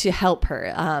connection to help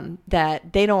her,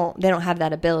 that they don't have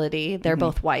that ability. They're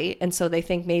both white. And so they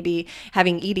think maybe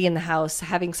having Edie in the house,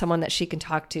 having someone that she can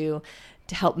talk to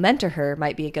help mentor her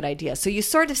might be a good idea. So you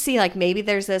sort of see like maybe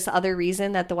there's this other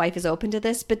reason that the wife is open to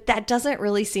this, but that doesn't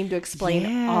really seem to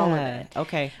explain all of it.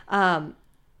 Okay.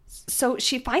 So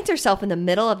she finds herself in the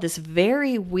middle of this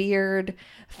very weird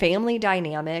family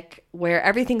dynamic where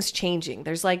everything's changing.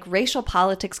 There's like racial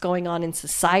politics going on in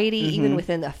society, even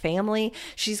within the family.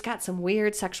 She's got some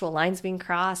weird sexual lines being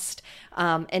crossed.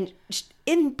 And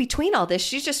in between all this,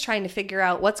 she's just trying to figure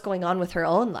out what's going on with her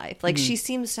own life. Like she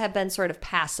seems to have been sort of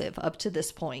passive up to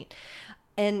this point.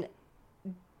 And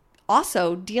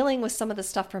also dealing with some of the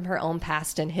stuff from her own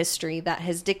past and history that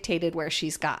has dictated where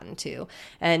she's gotten to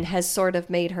and has sort of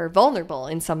made her vulnerable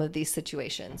in some of these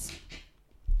situations.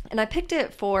 And I picked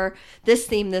it for this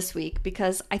theme this week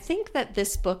because I think that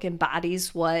this book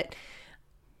embodies what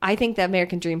I think the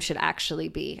American Dream should actually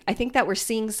be. I think that we're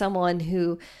seeing someone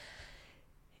who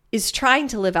is trying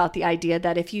to live out the idea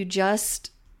that if you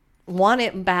just want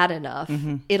it bad enough,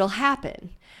 it'll happen.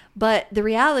 But the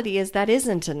reality is that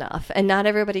isn't enough, and not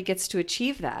everybody gets to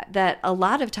achieve that. That a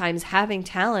lot of times having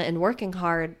talent and working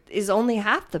hard is only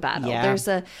half the battle. Yeah.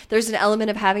 There's an element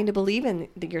of having to believe in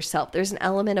yourself. There's an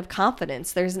element of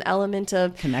confidence. There's an element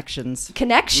of Connections.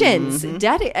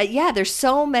 There's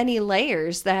so many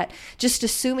layers that just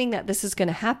assuming that this is going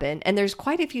to happen. And there's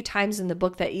quite a few times in the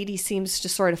book that Edie seems to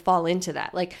sort of fall into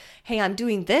that. Like, hey, I'm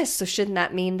doing this, so shouldn't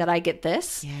that mean that I get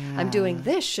this? Yeah. I'm doing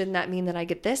this, shouldn't that mean that I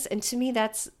get this? And to me,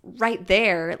 that's right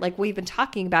there, like we've been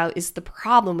talking about, is the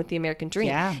problem with the American Dream.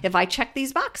 Yeah. If I check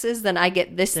these boxes, then I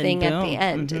get this thing at the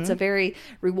end. It's a very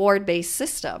reward-based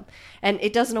system. And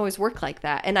it doesn't always work like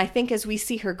that. And I think as we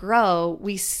see her grow,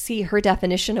 we see her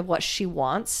definition of what she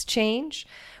wants change.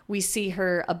 We see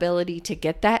her ability to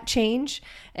get that change.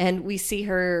 And we see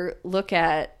her look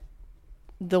at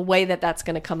the way that that's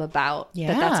going to come about,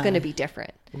 that's going to be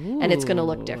different. And it's going to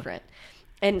look different.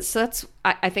 And so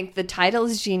I think the title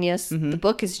is genius. The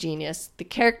book is genius. The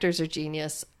characters are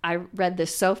genius. I read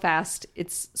this so fast.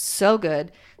 It's so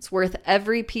good. It's worth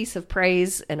every piece of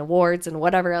praise and awards and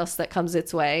whatever else that comes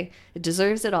its way. It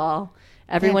deserves it all.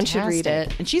 Everyone should read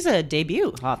it. And she's a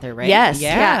debut author, right? Yes.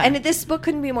 Yeah. And this book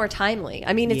couldn't be more timely.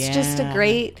 I mean, it's just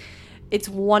it's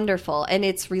wonderful. And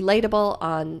it's relatable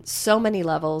on so many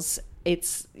levels.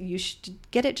 You should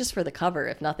get it just for the cover,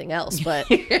 if nothing else, but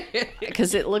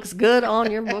because it looks good on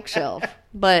your bookshelf,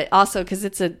 but also because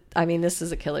this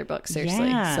is a killer book, seriously.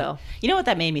 Yeah. So you know what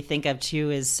that made me think of too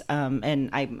is,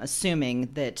 and I'm assuming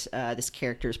that this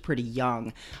character is pretty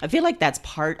young. I feel like that's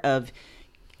part of,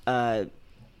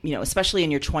 especially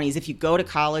in your 20s, if you go to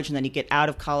college and then you get out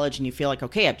of college and you feel like,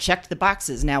 okay, I've checked the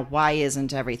boxes. Now, why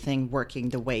isn't everything working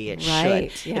the way it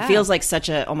should? Yeah. It feels like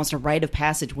almost a rite of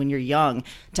passage when you're young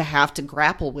to have to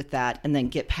grapple with that and then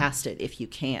get past it if you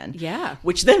can. Yeah.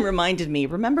 Which then reminded me,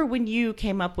 remember when you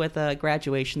came up with a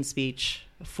graduation speech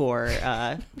for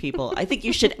people? I think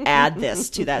you should add this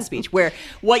to that speech where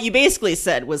what you basically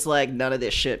said was like, none of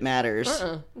this shit matters.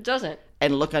 It doesn't.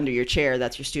 and look under your chair,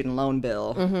 that's your student loan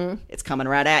bill. It's coming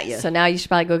right at you. So now you should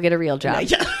probably go get a real job.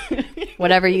 Yeah.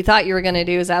 Whatever you thought you were going to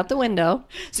do is out the window.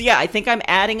 So yeah, I think I'm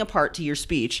adding a part to your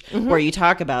speech where you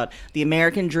talk about the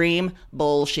American dream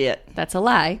bullshit. That's a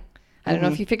lie. I don't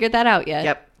know if you figured that out yet.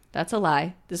 Yep. That's a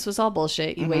lie. This was all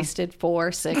bullshit. You wasted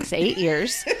 4, 6, 8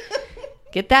 years.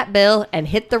 Get that bill and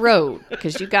hit the road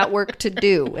because you got work to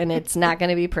do and it's not going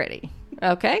to be pretty.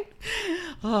 Okay?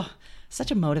 Oh, such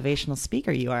a motivational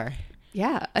speaker you are.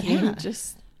 Yeah. I mean,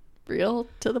 just real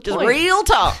to the Just point. real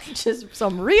talk. Just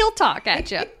some real talk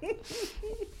at you.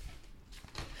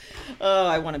 Oh,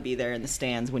 I want to be there in the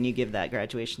stands when you give that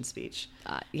graduation speech.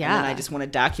 Yeah. And then I just want to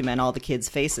document all the kids'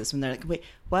 faces when they're like, wait,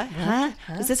 what? Huh?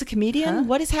 Is this a comedian?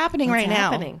 What is happening What's right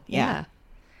happening? now? Yeah.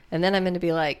 And then I'm going to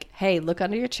be like, hey, look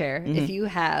under your chair. If you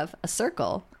have a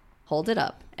circle, hold it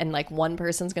up. And like one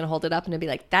person's going to hold it up and it'll be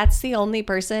like, that's the only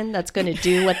person that's going to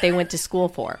do what they went to school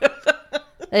for. That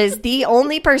is the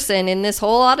only person in this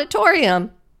whole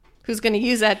auditorium who's going to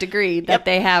use that degree that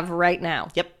they have right now.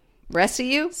 Yep. Rest of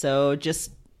you, So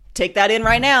just take that in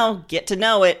right now. Get to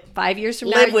know it. 5 years from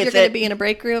Live now, with you're going it. to be in a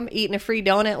break room eating a free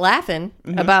donut laughing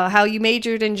about how you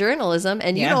majored in journalism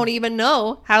and you Yeah. don't even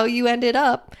know how you ended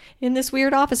up in this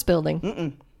weird office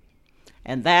building.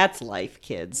 And that's life,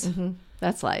 kids.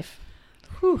 That's life.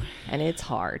 And it's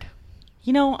hard.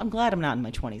 You know, I'm glad I'm not in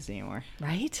my 20s anymore.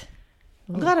 Right?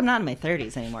 I'm glad I'm not in my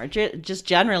 30s anymore. Just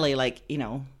generally, like, you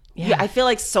know, Yeah. I feel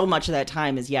like so much of that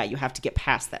time is, you have to get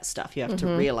past that stuff. You have to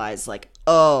realize, like,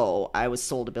 oh, I was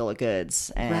sold a bill of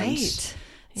goods. And Right.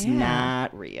 it's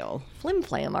not real. Flim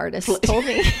Flam artist told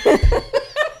me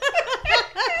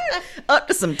Up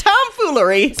to some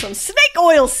tomfoolery. some snake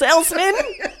oil salesman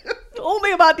told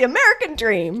me about the American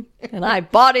dream. And I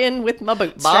bought in with my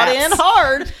bootstraps. Bought in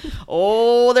hard.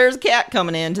 Oh, there's a cat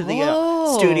coming into the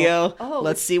Oh. studio. Oh.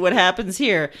 Let's see what happens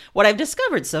here. What I've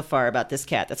discovered so far about this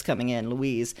cat that's coming in,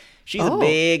 Louise, she's a Oh.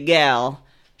 big gal.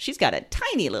 She's got a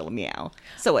tiny little meow.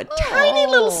 So a tiny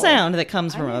little sound that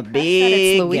comes from a impressed that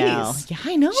big it's Louise. gal. Yeah,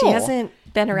 I know. She hasn't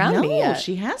been around no, me yet.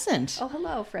 she hasn't. Oh,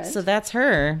 hello, friend. So that's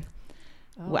her.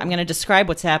 Well, I'm going to describe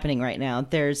what's happening right now.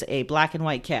 There's a black and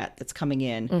white cat that's coming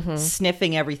in,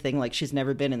 sniffing everything like she's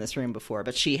never been in this room before,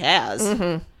 but she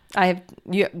has. I have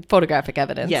photographic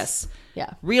evidence. Yes.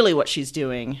 Yeah. Really what she's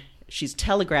doing, she's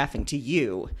telegraphing to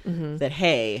you that,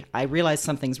 hey, I realize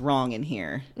something's wrong in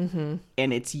here, and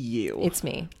it's you. It's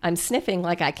me. I'm sniffing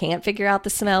like I can't figure out the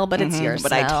smell, but it's your but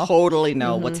smell. I totally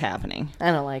know what's happening.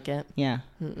 I don't like it. Yeah.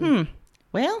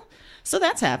 Well, so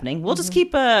that's happening. We'll just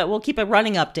keep a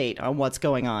running update on what's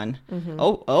going on.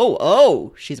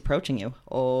 Oh, she's approaching you.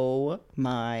 Oh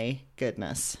my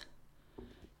goodness.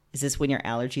 Is this when your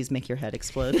allergies make your head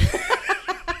explode?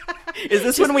 Is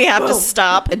this when we have to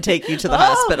stop and take you to the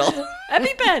hospital?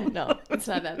 EpiPen. No, it's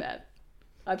not that bad.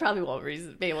 I probably won't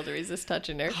be able to resist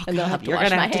touching her, and they'll have to You're wash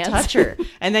gonna my have hands. to touch her,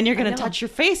 and then you're gonna know. touch your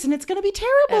face, and it's gonna be And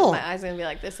terrible. my eyes are gonna be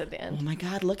like this at the Oh end. my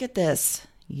God! Look at this.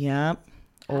 Yep.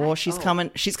 Oh, she's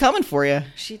coming. She's coming for you.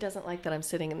 She doesn't like that I'm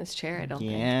sitting in this chair. I don't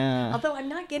think. Yeah. Although I'm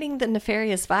not getting the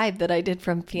nefarious vibe that I did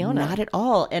from Fiona. Not at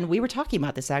all. And we were talking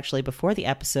about this actually before the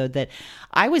episode that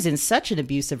I was in such an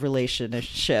abusive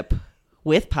relationship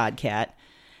with Podcat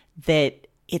that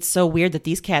it's so weird that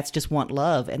these cats just want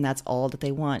love and that's all that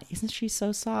they want. Isn't she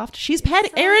so soft? She's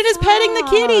petting. Erin is petting the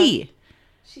kitty.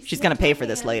 She's going to pay for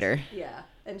this later. Yeah,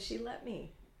 and she let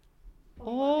me.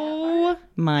 Oh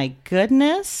my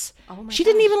goodness. Oh my she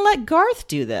didn't even let Garth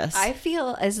do this. I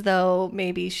feel as though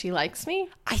maybe she likes me,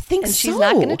 I think and so. she's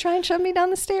not going to try and shove me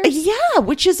down the stairs. Yeah,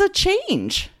 which is a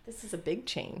change. This is a big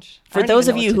change. I For don't those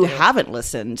even of know you what who to do. haven't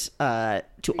listened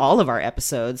to all of our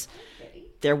episodes,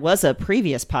 there was a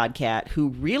previous podcat who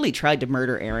really tried to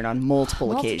murder Erin on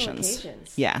multiple occasions.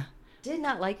 Yeah. Did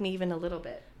not like me even a little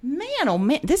bit. Man, oh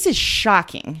man, this is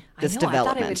shocking, this I know,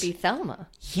 development. I thought it would be Thelma.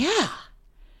 Yeah.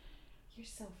 You're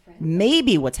so friendly.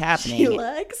 Maybe what's happening She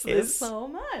likes this is, so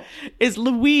much. is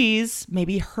Louise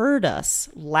maybe heard us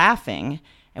laughing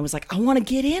and was like, I want to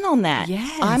get in on that.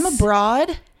 Yes. I'm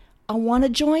abroad. I want to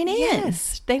join in.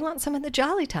 Yes, they want some of the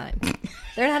jolly time.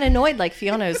 They're not annoyed like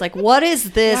Fiona, who's like, what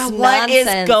is this Yeah, nonsense? what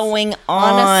is going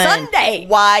on? a Sunday?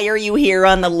 Why are you here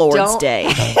on the Lord's Don't-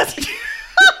 Day?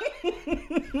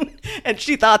 And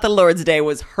she thought the Lord's Day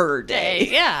was her day.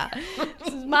 Yeah,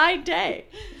 this is my day.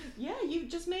 Yeah, you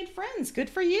just made friends. Good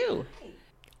for you.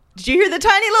 Did you hear the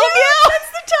tiny little meow?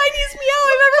 That's the tiniest meow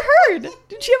I've ever heard.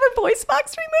 Did she have her voice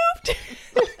box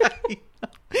removed?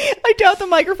 I doubt the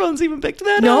microphone's even picked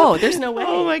that up. No, there's no way.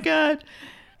 Oh my God.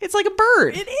 It's like a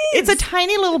bird. It It's a is.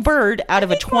 tiny little bird out of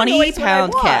a make more noise when I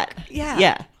 20-pound walk. cat. Yeah.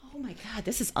 Yeah. Oh my God,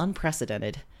 this is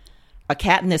unprecedented. a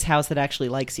cat in this house that actually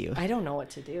likes you. I don't know what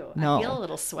to do. No. I feel a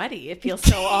little sweaty. It feels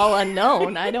so all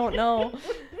unknown. I don't know.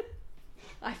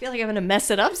 I feel like I'm going to mess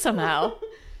it up somehow.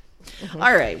 All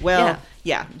right. Well,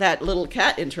 yeah, that little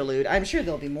cat interlude. I'm sure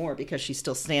there'll be more because she's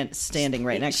still standing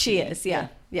right next to She me. is, yeah.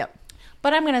 Yep.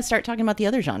 But I'm going to start talking about the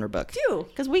other genre book. Do.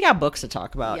 Because we got books to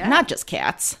talk about. Yeah. Not just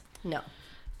cats. No.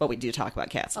 But we do talk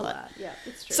about cats a lot. Yeah,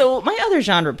 it's true. So my other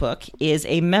genre book is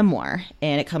a memoir,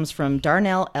 and it comes from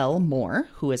Darnell L. Moore,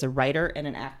 who is a writer and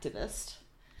an activist.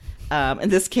 And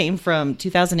this came from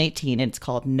 2018, and it's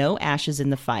called No Ashes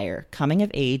in the Fire, Coming of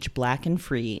Age, Black and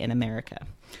Free in America.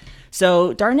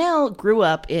 So Darnell grew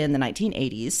up in the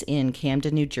 1980s in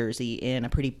Camden, New Jersey, in a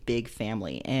pretty big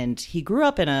family. And he grew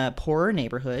up in a poorer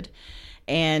neighborhood.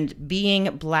 And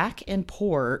being black and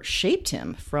poor shaped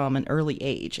him from an early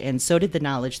age, and so did the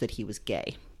knowledge that he was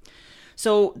gay.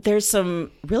 So there's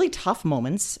some really tough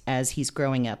moments as he's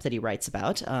growing up that he writes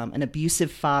about. An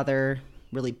abusive father,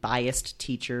 really biased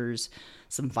teachers,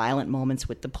 some violent moments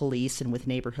with the police and with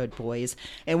neighborhood boys,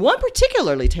 and one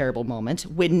particularly terrible moment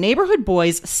when neighborhood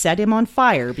boys set him on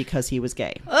fire because he was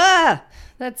gay.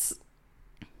 That's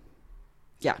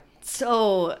Yeah.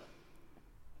 so...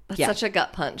 That's Yeah. such a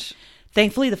gut punch.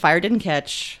 Thankfully, the fire didn't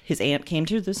catch. His aunt came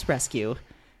to this rescue.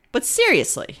 But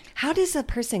seriously, How does a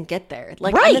person get there?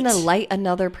 Like, Right. I'm going to light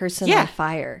another person Yeah. on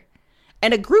fire.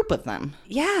 and a group of them.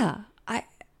 Yeah.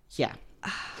 Yeah.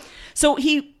 So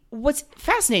what's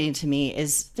fascinating to me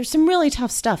is there's some really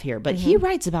tough stuff here, but he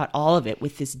writes about all of it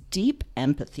with this deep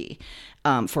empathy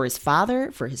for his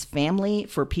father, for his family,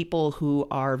 for people who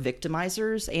are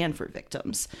victimizers, and for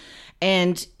victims.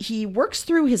 And he works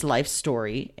through his life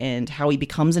story and how he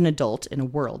becomes an adult in a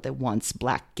world that wants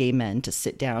black gay men to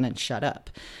sit down and shut up.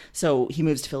 So he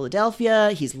moves to Philadelphia.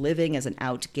 He's living as an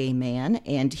out gay man,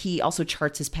 and he also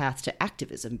charts his path to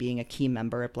activism, being a key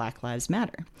member at Black Lives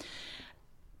Matter.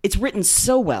 It's written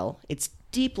so well. It's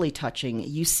deeply touching.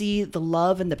 You see the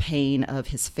love and the pain of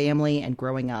his family and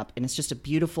growing up, and it's just a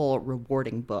beautiful,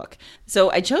 rewarding book. So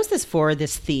I chose this for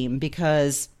this theme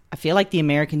because I feel like the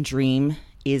American dream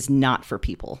is not for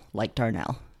people like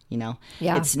Darnell. You know,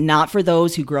 Yeah. It's not for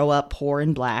those who grow up poor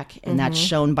and black, and that's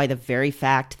shown by the very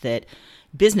fact that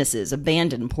businesses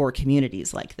abandon poor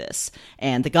communities like this,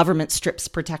 and the government strips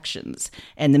protections,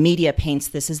 and the media paints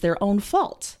this as their own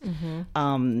fault.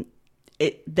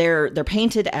 They're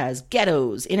painted as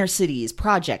ghettos, inner cities,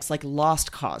 projects like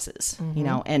lost causes, you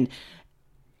know, and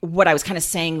what I was kind of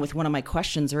saying with one of my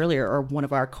questions earlier, or one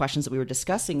of our questions that we were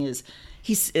discussing, is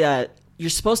you're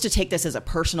supposed to take this as a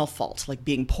personal fault, like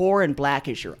being poor and black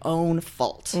is your own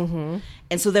fault. And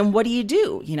so then what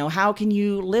do? You know, how can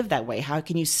you live that way? How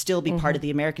can you still be part of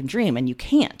the American dream? And you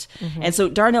can't. And so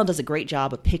Darnell does a great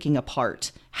job of picking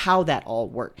apart how that all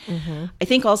worked. I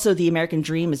think also the American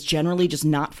dream is generally just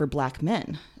not for black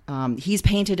men. He's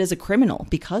painted as a criminal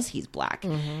because he's black,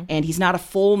 and he's not a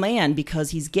full man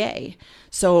because he's gay.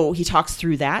 So he talks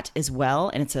through that as well,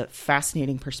 and it's a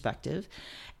fascinating perspective.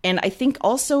 And I think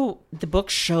also the book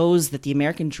shows that the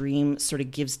American dream sort of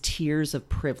gives tiers of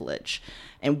privilege.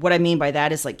 And what I mean by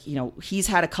that is, like, you know, he's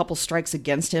had a couple strikes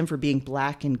against him for being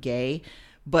black and gay,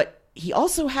 but he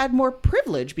also had more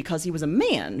privilege because he was a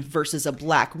man versus a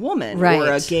black woman or a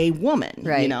Right. gay woman, you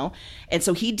Right. know? And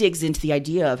so he digs into the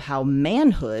idea of how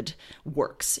manhood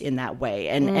works in that way,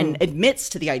 and admits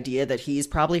to the idea that he's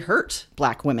probably hurt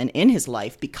black women in his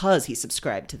life because he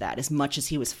subscribed to that as much as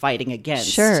he was fighting against,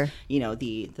 Sure. you know,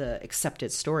 the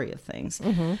accepted story of things.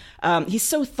 He's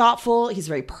so thoughtful. He's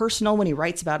very personal when he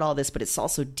writes about all this, but it's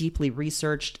also deeply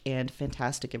researched and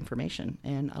fantastic information.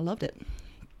 And I loved it.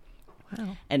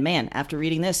 Wow. And man, after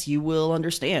reading this, you will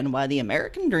understand why the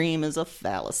American dream is a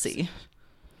fallacy.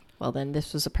 Well, then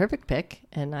this was a perfect pick,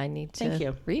 and I need to Thank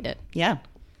you. read it. Yeah.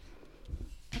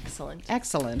 Excellent.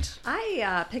 Excellent.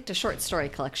 I picked a short story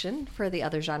collection for the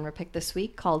other genre pick this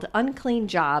week called Unclean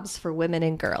Jobs for Women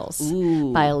and Girls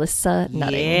by Alyssa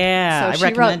Nutting. Yeah. So I she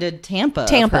recommended Tampa. of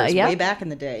Tampa, hers yeah. way back in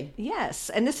the day. Yes,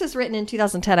 and this was written in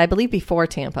 2010, I believe before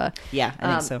Tampa. Yeah,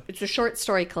 I think so. It's a short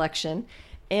story collection.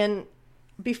 And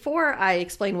before I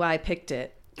explain why I picked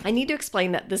it, I need to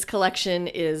explain that this collection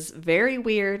is very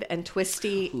weird and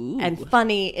twisty and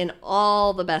funny in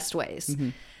all the best ways.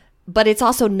 But it's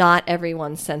also not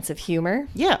everyone's sense of humor.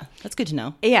 Yeah, that's good to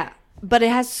know. Yeah, but it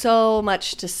has so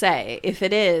much to say if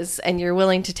it is, and you're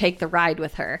willing to take the ride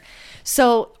with her.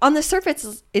 So on the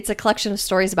surface, it's a collection of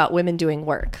stories about women doing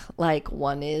work. Like,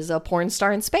 one is a porn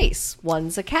star in space,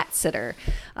 one's a cat sitter,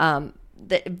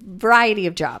 the variety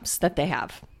of jobs that they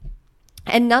have.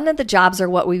 And none of the jobs are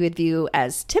what we would view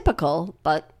as typical,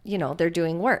 but, you know, they're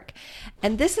doing work.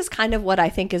 And this is kind of what I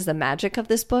think is the magic of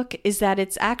this book, is that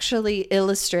it's actually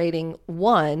illustrating,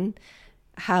 one,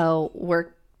 how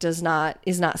work is not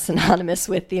synonymous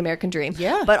with the American dream.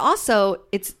 Yeah. But also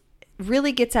it's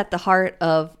really gets at the heart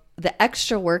of the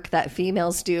extra work that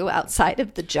females do outside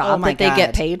of the job that they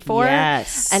get paid for.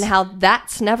 Yes. And how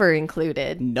that's never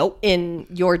included Nope. in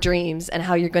your dreams and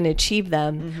how you're going to achieve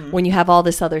them when you have all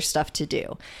this other stuff to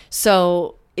do.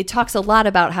 So it talks a lot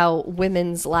about how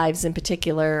women's lives in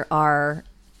particular are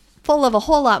full of a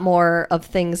whole lot more of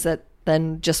things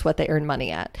than just what they earn money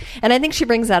at. And I think she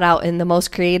brings that out in the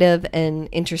most creative and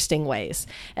interesting ways.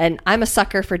 And I'm a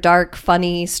sucker for dark,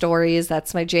 funny stories.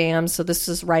 That's my jam. So this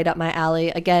is right up my alley.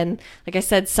 Again, like I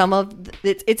said,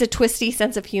 it's a twisty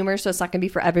sense of humor, so it's not going to be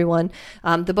for everyone.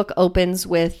 The book opens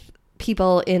with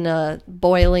people in a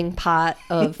boiling pot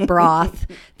of broth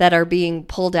that are being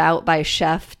pulled out by a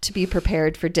chef to be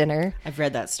prepared for dinner. I've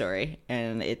read that story,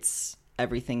 and it's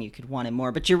everything you could want and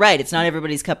more. But you're right; it's not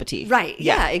everybody's cup of tea. Right?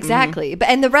 Yeah, exactly. But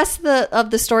and the rest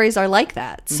of the stories are like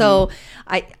that. So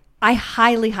I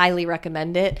highly, highly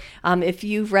recommend it. If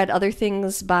you've read other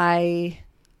things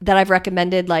that I've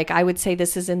recommended, like I would say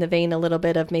this is in the vein a little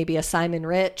bit of maybe a Simon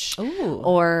Rich,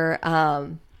 or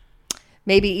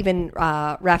maybe even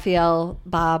Raphael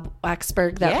Bob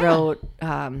Waxberg that wrote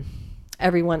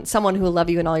Someone Who Will Love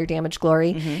You in All Your Damaged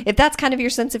Glory. If that's kind of your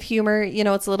sense of humor,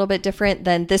 it's a little bit different,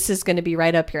 then this is going to be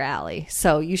right up your alley.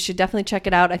 So you should definitely check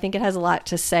it out. I think it has a lot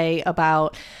to say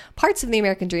about parts of the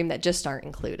American dream that just aren't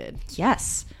included.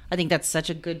 Yes. I think that's such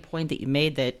a good point that you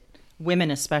made, that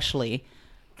women especially,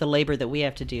 the labor that we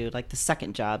have to do, like the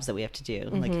second jobs that we have to do.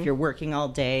 Like if you're working all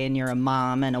day and you're a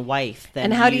mom and a wife, then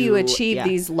and how do you achieve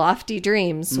these lofty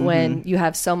dreams when you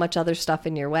have so much other stuff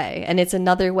in your way? And it's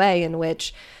another way in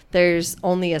which there's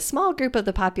only a small group of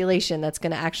the population that's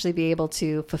going to actually be able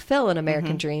to fulfill an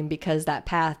American dream, because that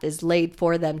path is laid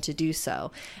for them to do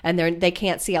so. And they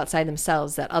can't see outside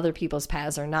themselves that other people's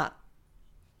paths are not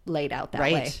laid out that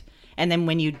way. And then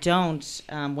when you don't,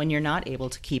 when you're not able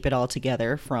to keep it all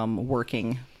together from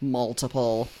working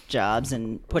multiple jobs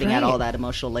and putting out all that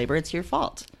emotional labor, it's your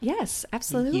fault. Yes,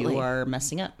 absolutely. You are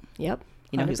messing up. Yep.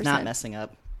 You know 100%. who's not messing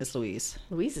up? It's Louise.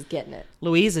 Louise is getting it.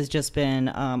 Louise has just been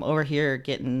over here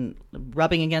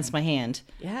rubbing against my hand.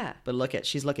 Yeah. But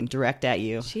she's looking direct at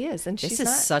you. She is. And this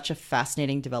is such a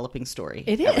fascinating developing story.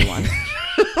 It is. Everyone.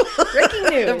 Breaking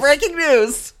news. The breaking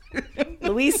news.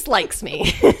 Louise likes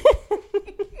me.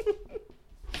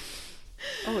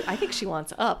 Oh, I think she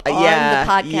wants up on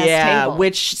the podcast table.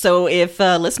 Which, so if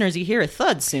listeners, you hear a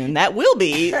thud soon, that will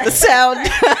be the sound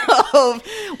of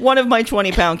one of my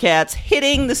 20-pound cats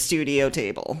hitting the studio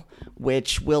table,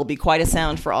 which will be quite a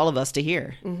sound for all of us to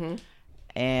hear.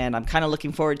 And I'm kind of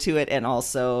looking forward to it and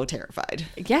also terrified.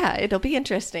 Yeah, it'll be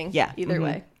interesting. Yeah. Either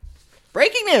way.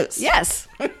 Breaking news. Yes.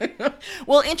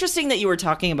 Well, interesting that you were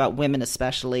talking about women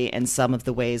especially, and some of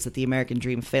the ways that the American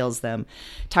dream fails them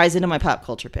ties into my pop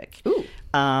culture pick. Ooh.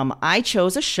 I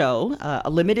chose a show, a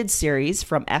limited series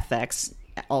from FX,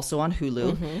 also on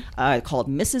Hulu, called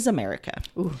Mrs. America.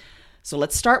 Ooh. So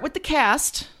let's start with the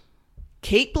cast.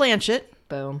 Kate Blanchett.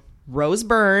 Boom. Rose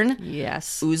Byrne.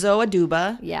 Yes. Uzo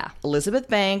Aduba. Yeah. Elizabeth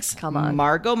Banks. Come on.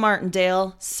 Margot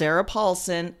Martindale. Sarah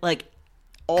Paulson. Like,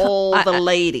 all the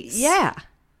ladies. Yeah.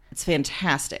 It's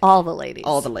fantastic. All the ladies.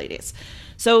 All the ladies.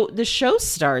 So the show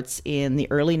starts in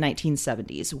the early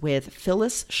 1970s with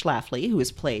Phyllis Schlafly, who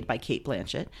is played by Kate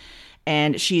Blanchett.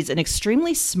 And she's an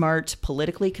extremely smart,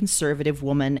 politically conservative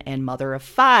woman and mother of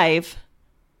 5.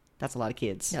 That's a lot of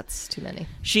kids. That's too many.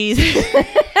 She's...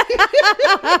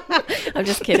 I'm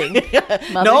just kidding.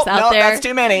 Mothers Nope, out there. That's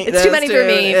too many. It's too many for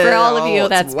me. For all of you, it's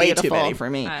that's way beautiful. too many for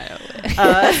me.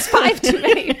 It's 5 too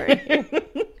many for me.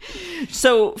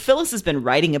 So Phyllis has been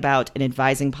writing about and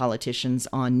advising politicians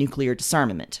on nuclear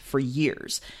disarmament for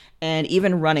years, and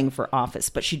even running for office,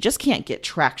 but she just can't get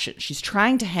traction. She's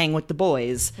trying to hang with the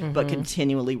boys, but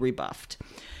continually rebuffed.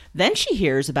 Then she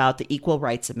hears about the Equal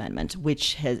Rights Amendment,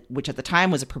 which at the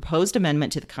time was a proposed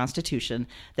amendment to the Constitution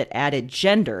that added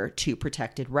gender to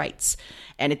protected rights.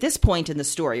 And at this point in the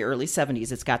story, early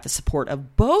 70s, it's got the support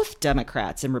of both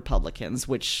Democrats and Republicans,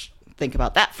 which... Think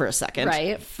about that for a second.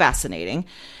 Right. Fascinating.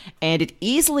 And it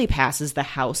easily passes the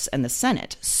House and the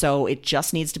Senate. So it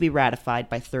just needs to be ratified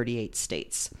by 38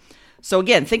 states. So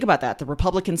again, think about that. The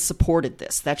Republicans supported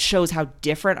this. That shows how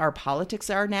different our politics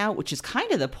are now, which is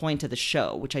kind of the point of the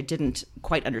show, which I didn't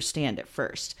quite understand at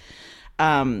first.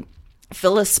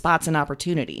 Phyllis spots an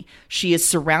opportunity. She is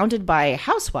surrounded by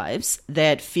housewives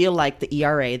that feel like the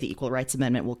ERA, the Equal Rights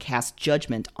Amendment, will cast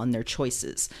judgment on their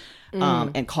choices.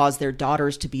 And cause their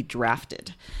daughters to be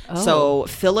drafted. Oh. So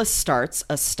Phyllis starts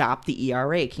a Stop the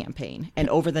ERA campaign. And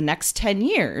over the next 10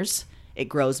 years, it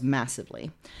grows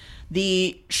massively.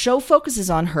 The show focuses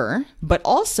on her, but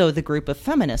also the group of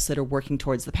feminists that are working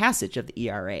towards the passage of the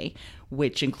ERA,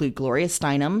 which include Gloria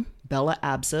Steinem, Bella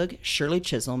Abzug, Shirley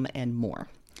Chisholm, and more.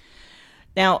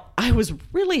 Now, I was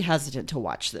really hesitant to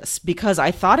watch this because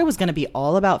I thought it was going to be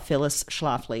all about Phyllis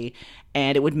Schlafly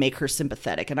and it would make her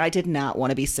sympathetic. And I did not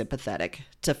want to be sympathetic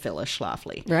to Phyllis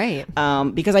Schlafly. Right.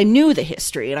 Because I knew the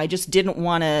history and I just didn't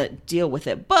want to deal with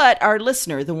it. But our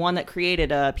listener, the one that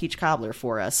created Peach Cobbler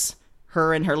for us,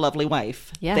 her and her lovely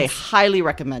wife, Yes. they highly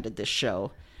recommended this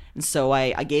show. And so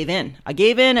I gave in. I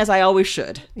gave in, as I always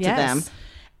should, to Yes. them.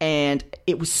 And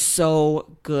it was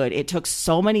so good. It took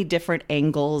so many different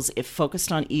angles. It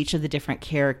focused on each of the different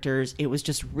characters. It was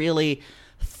just really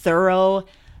thorough,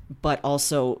 but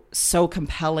also so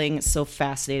compelling, so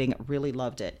fascinating. Really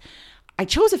loved it. I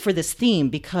chose it for this theme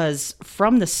because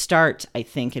from the start, I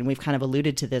think, and we've kind of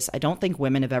alluded to this, I don't think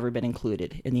women have ever been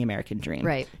included in the American dream.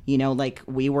 Right. You know, like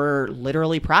we were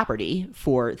literally property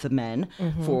for the men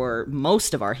for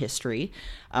most of our history.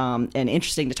 And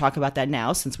interesting to talk about that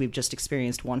now since we've just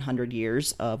experienced 100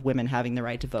 years of women having the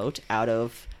right to vote out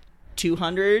of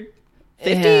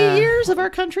 250 years of our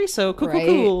country. So cool,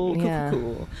 Right.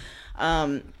 cool.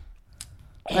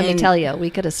 Let me tell you, we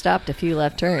could have stopped a few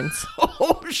left turns.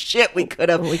 Oh, shit, we could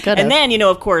have. We could have. And then, you know,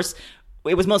 of course,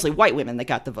 it was mostly white women that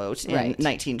got the vote in Right.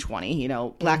 1920. You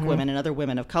know, black women and other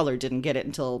women of color didn't get it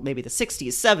until maybe the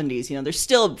 60s, 70s. You know, they're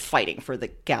still fighting for the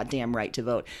goddamn right to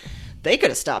vote. They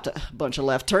could have stopped a bunch of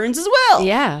left turns as well.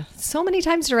 Yeah. So many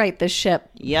times to right this ship.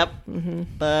 Yep.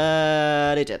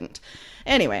 But it didn't.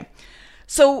 Anyway,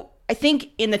 so I think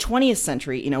in the 20th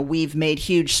century, you know, we've made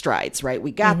huge strides, right?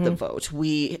 We got the vote.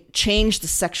 We changed the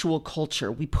sexual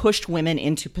culture. We pushed women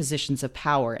into positions of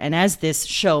power. And as this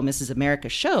show, Mrs. America,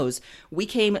 shows, we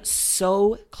came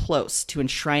so close to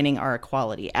enshrining our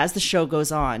equality. As the show goes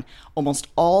on, almost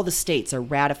all the states are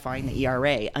ratifying the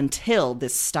ERA until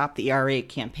this Stop the ERA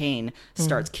campaign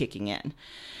starts kicking in.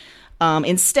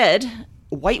 Instead,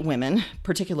 white women,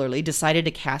 particularly, decided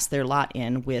to cast their lot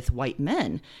in with white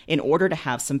men in order to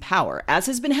have some power, as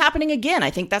has been happening again. I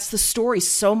think that's the story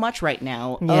so much right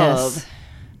now Yes. of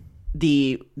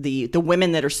the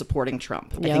women that are supporting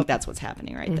Trump. I Yep. think that's what's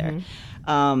happening right there.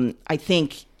 I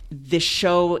think this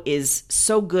show is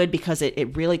so good because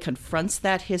it really confronts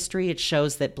that history. It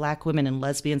shows that black women and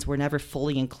lesbians were never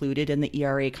fully included in the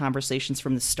ERA conversations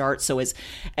from the start. So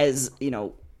as you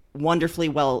know, wonderfully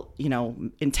well, you know,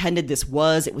 intended this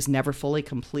was, it was never fully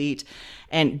complete.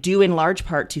 And due in large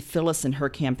part to Phyllis and her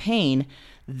campaign,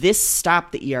 this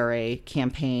Stop the ERA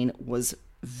campaign was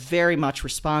very much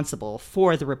responsible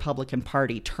for the Republican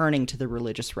Party turning to the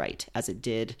religious right, as it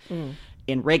did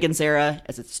in Reagan's era,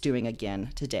 as it's doing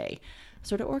again today.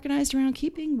 Sort of organized around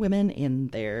keeping women in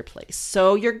their place.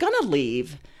 So you're going to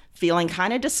leave feeling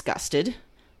kind of disgusted,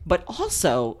 but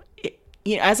also,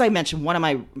 you know, as I mentioned, one of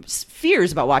my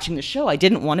fears about watching the show, I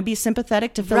didn't want to be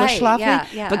sympathetic to Phyllis Right,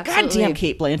 Schlafly. yeah, but absolutely. goddamn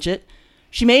Kate Blanchett,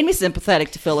 she made me sympathetic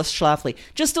to Phyllis Schlafly.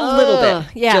 Just a little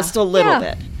bit. yeah. Just a little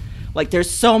Yeah. bit. Like, there's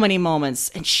so many moments,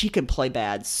 and she can play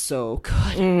bad so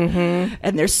good.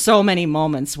 And there's so many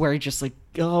moments where you're just like,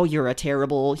 oh, you're a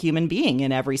terrible human being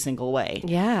in every single way.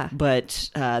 Yeah. But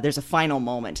there's a final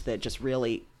moment that just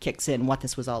really kicks in what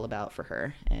this was all about for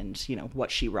her and, you know, what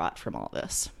she wrought from all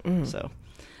this. So,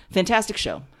 fantastic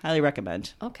show. Highly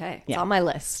recommend. Okay. It's Yeah. on my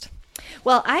list.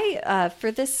 Well, I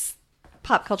for this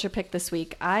pop culture pick this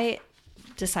week, I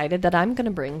decided that I'm going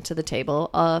to bring to the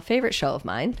table a favorite show of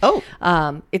mine. Oh.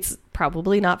 It's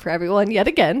probably not for everyone yet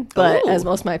again, but Oh. as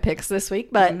most of my picks this week,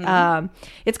 but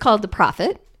it's called The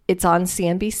Prophet. It's on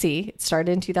CNBC. It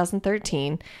started in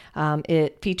 2013.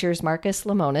 It features Marcus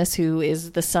Lemonis, who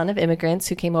is the son of immigrants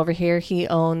who came over here. He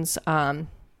owns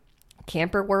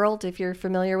Camper World, if you're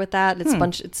familiar with that.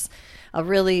 It's a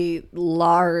really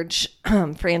large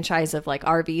franchise of like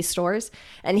RV stores,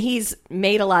 and he's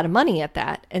made a lot of money at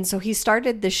that. And so he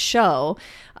started this show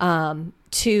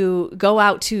to go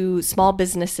out to small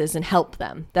businesses and help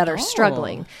them that are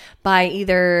struggling by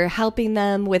either helping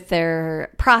them with their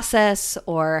process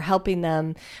or helping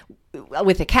them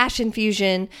with a cash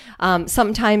infusion.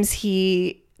 Sometimes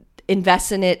he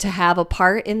invests in it to have a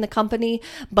part in the company,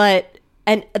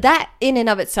 and that in and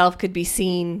of itself could be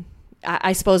seen,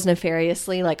 I suppose,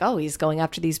 nefariously, like, oh, he's going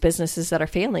after these businesses that are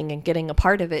failing and getting a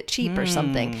part of it cheap or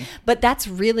something. But that's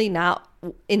really not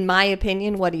in my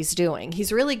opinion, what he's doing.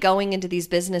 He's really going into these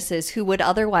businesses who would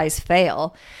otherwise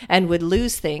fail and would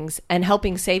lose things and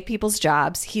helping save people's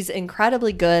jobs. He's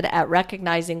incredibly good at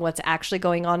recognizing what's actually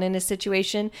going on in a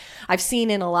situation. I've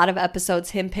seen in a lot of episodes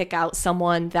him pick out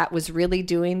someone that was really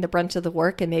doing the brunt of the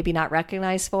work and maybe not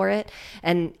recognized for it,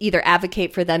 and either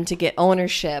advocate for them to get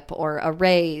ownership or a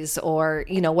raise or,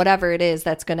 you know, whatever it is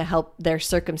that's going to help their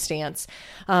circumstance.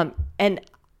 And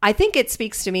I think it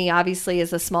speaks to me, obviously,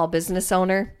 as a small business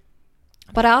owner,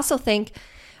 but I also think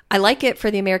I like it for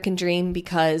the American dream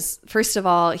because, first of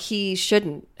all, he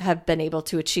shouldn't have been able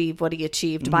to achieve what he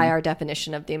achieved by our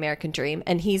definition of the American dream.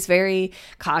 And he's very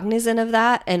cognizant of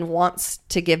that and wants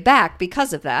to give back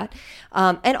because of that.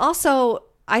 And also,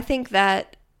 I think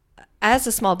that as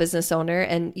a small business owner,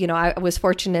 and, you know, I was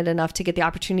fortunate enough to get the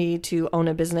opportunity to own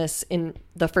a business in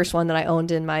the first one that I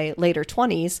owned in my later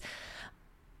 20s.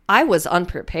 I was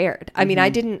unprepared. I mean, I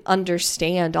didn't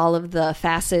understand all of the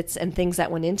facets and things that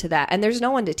went into that. And there's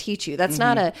no one to teach you. That's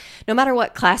not no matter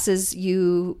what courses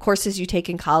you take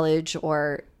in college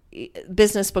or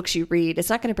business books you read, it's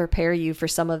not going to prepare you for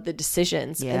some of the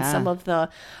decisions and some of the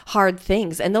hard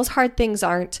things. And those hard things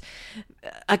aren't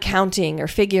accounting or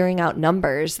figuring out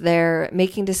numbers. They're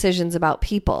making decisions about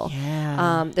people.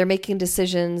 They're making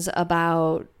decisions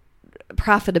about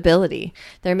profitability.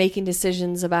 They're making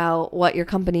decisions about what your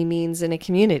company means in a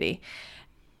community,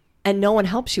 and no one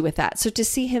helps you with that. So to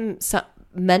see him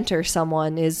mentor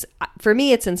someone is, for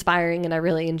me, it's inspiring, and I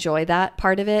really enjoy that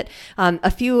part of it. A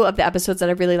few of the episodes that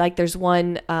I really like, there's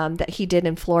one that he did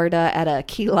in Florida at a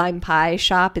key lime pie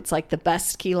shop. It's like the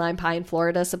best key lime pie in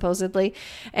Florida, supposedly.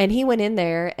 And he went in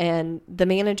there, and the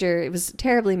manager, it was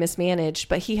terribly mismanaged,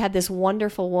 but he had this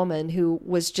wonderful woman who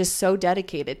was just so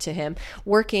dedicated to him,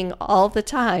 working all the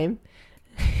time.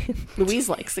 Louise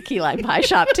likes the key lime pie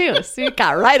shop too, so you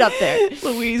got right up there.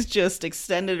 Louise just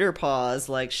extended her paws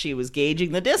like she was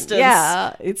gauging the distance.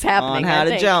 Yeah, it's happening. On how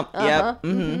to jump. Uh-huh.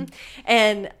 Yep.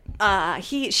 And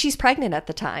she's pregnant at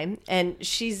the time, and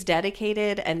she's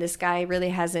dedicated, and this guy really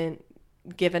hasn't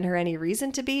given her any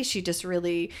reason to be. She just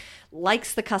really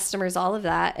likes the customers, all of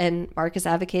that. And Marcus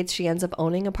advocates she ends up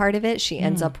owning a part of it. She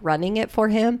ends up running it for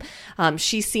him.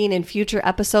 She's seen in future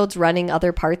episodes running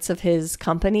other parts of his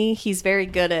company. He's very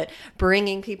good at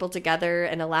bringing people together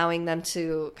and allowing them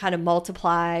to kind of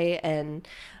multiply. And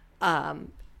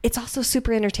it's also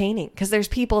super entertaining because there's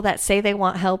people that say they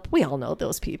want help. We all know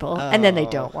those people. And then they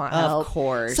don't want help. Of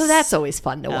course. So that's always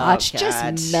fun to watch. God.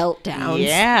 Just meltdowns.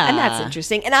 Yeah. And that's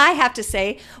interesting. And I have to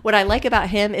say, what I like about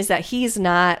him is that he's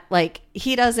not like,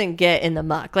 he doesn't get in the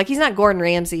muck. Like, he's not Gordon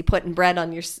Ramsay putting bread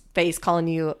on your face, calling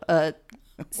you a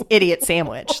idiot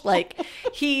sandwich. Like,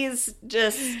 he's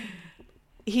just...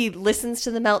 He listens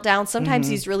to the meltdown. Sometimes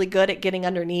he's really good at getting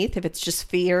underneath if it's just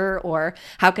fear or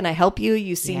how can I help you?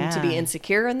 You seem to be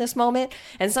insecure in this moment.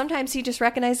 And sometimes he just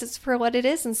recognizes for what it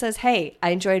is and says, hey, I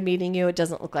enjoyed meeting you. It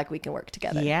doesn't look like we can work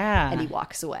together. Yeah. And he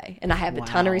walks away. And I have a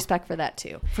ton of respect for that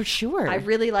too. For sure. I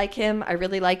really like him. I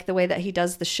really like the way that he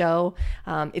does the show.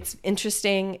 It's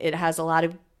interesting. It has a lot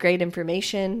of great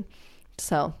information.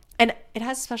 So, and it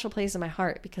has a special place in my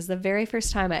heart because the very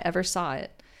first time I ever saw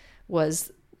it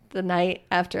was the night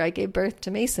after I gave birth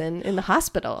to Mason in the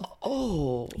hospital.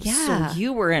 Oh, yeah. So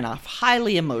you were in a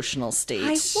highly emotional state.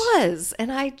 I was.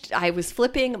 And I was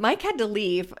flipping. Mike had to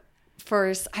leave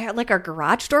first. Like our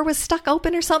garage door was stuck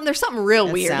open or something. There's something real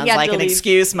That weird. sounds He had like to an leave.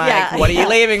 excuse, Mike. Yeah, What are you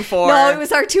leaving for? No, it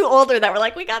was our two older that were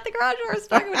like, we got the garage door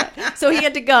stuck. So he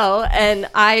had to go. And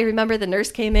I remember the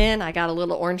nurse came in. I got a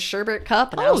little orange sherbet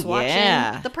cup and I was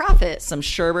watching The Prophet. Some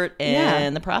sherbet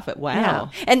and The Prophet. Wow.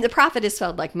 Yeah. And The Prophet is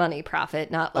spelled like money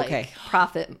prophet, not like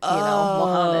prophet,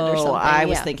 Muhammad or something. I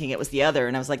was thinking it was the other,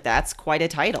 and I was like, that's quite a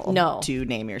title to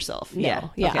name yourself. No. Yeah.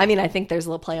 Yeah. Okay. I mean, I think there's a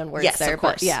little play on words there. Of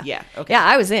course. But yeah. Yeah. Okay. Yeah,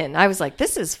 I was in. I was like,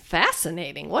 this is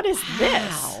fascinating. What is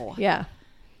this? Yeah.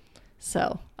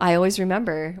 So I always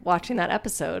remember watching that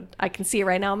episode. I can see it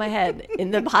right now in my head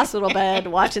in the hospital bed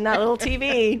watching that little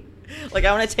TV. Like,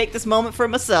 I want to take this moment for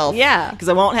myself. Yeah. Because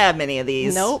I won't have many of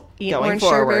these. Nope. Eating going orange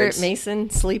forward. sherbet, Mason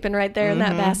sleeping right there in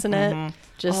that bassinet.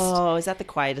 Just is that the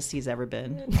quietest he's ever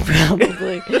been?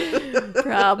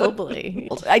 Probably.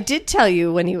 I did tell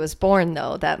you when he was born,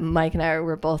 though, that Mike and I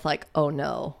were both like, oh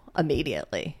no,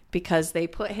 immediately. Because they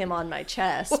put him on my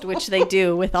chest, which they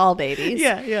do with all babies.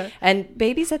 Yeah. And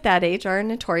babies at that age are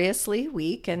notoriously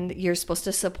weak, and you're supposed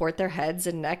to support their heads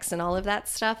and necks and all of that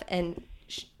stuff. And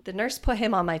the nurse put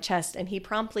him on my chest, and he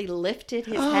promptly lifted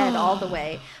his head all the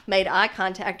way, made eye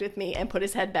contact with me, and put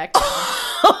his head back down.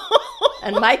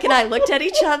 And Mike and I looked at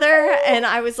each other, and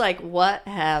I was like, what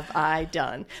have I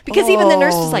done? Because even the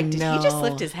nurse was like, did he just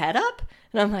lift his head up?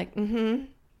 And I'm like,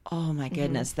 Oh my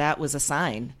goodness, that was a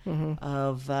sign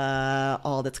of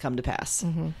all that's come to pass.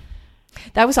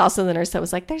 That was also the nurse that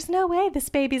was like, there's no way this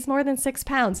baby's more than 6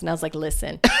 pounds. And I was like,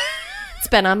 listen, it's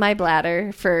been on my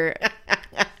bladder for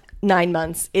 9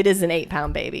 months. It is an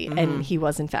 8-pound baby. And he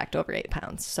was, in fact, over 8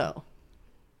 pounds. So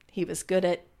he was good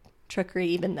at trickery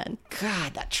even then.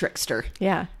 God, that trickster.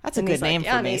 Yeah. That's a And good he's like, name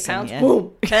yeah, for I'm 8 Mason. pounds. Yeah.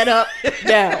 Boom, head up,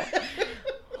 down.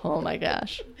 Oh my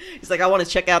gosh. He's like, I want to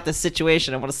check out this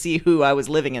situation. I want to see who I was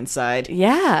living inside.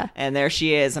 Yeah. And there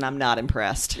she is, and I'm not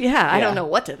impressed. Yeah. I don't know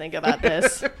what to think about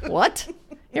this. What?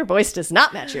 Your voice does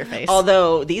not match your face.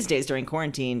 Although these days during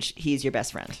quarantine, he's your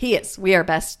best friend. He is. We are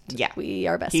best. Yeah. We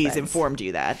are best He's friends. informed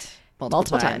you that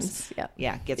Multiple times. Yeah.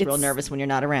 Yeah, gets real nervous when you're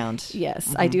not around.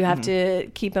 Yes. I do have to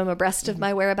keep him abreast of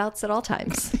my whereabouts at all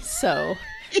times. So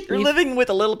You're living with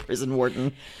a little prison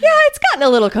warden. yeah, it's gotten a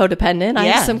little codependent. I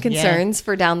Yeah, have some concerns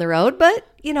for down the road, but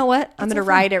you know what? I'm going to okay.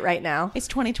 ride it right now. It's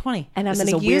 2020. And I'm This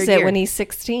going is to a use weird it year. when he's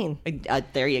 16.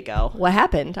 There you go. What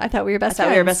happened? I thought we were best I thought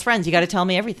friends. we were best friends. You got to tell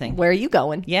me everything. Where are you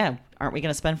going? Yeah. Aren't we going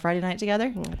to spend Friday night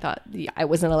together? I thought I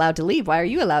wasn't allowed to leave. Why are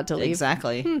you allowed to leave?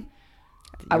 Exactly.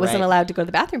 I wasn't right. allowed to go to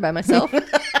the bathroom by myself.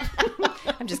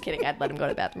 I'm just kidding. I'd let him go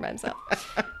to the bathroom by himself.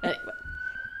 Anyway.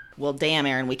 Well, damn,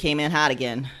 Aaron, we came in hot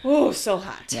again. Oh, so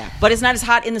hot. Yeah. But it's not as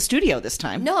hot in the studio this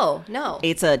time. No.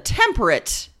 It's a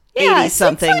temperate Yeah, 80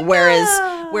 something, it's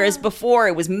like whereas before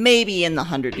it was maybe in the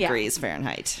 100 Yeah. degrees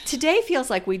Fahrenheit. Today feels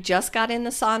like we just got in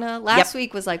the sauna. Last Yep.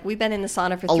 week was like we've been in the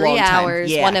sauna for A 3 long time,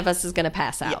 hours. yeah. One of us is going to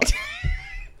pass out.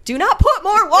 Do not put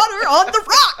more water on the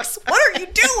rocks. What are you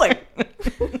doing?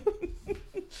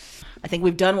 I think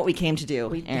we've done what we came to do.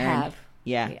 We Aaron. have.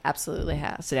 Yeah. We absolutely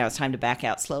have. So now it's time to back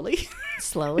out slowly.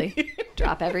 Slowly.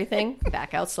 Drop everything.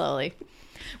 Back out slowly.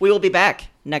 We will be back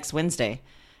next Wednesday.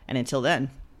 And until then,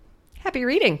 Happy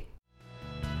reading.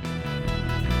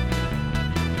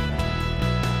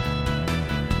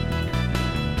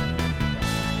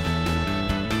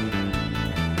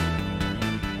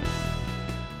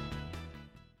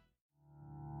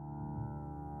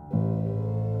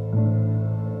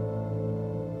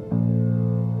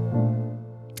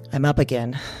 I'm up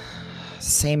again.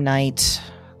 Same night,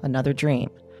 another dream.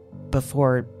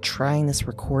 Before trying this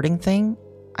recording thing,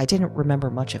 I didn't remember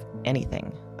much of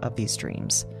anything of these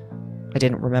dreams. I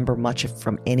didn't remember much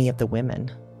from any of the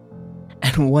women.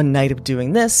 And one night of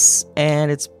doing this,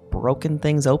 and it's broken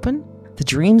things open. The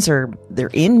dreams they're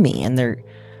in me, and they're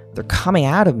coming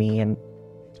out of me, and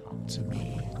Talk to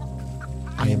me.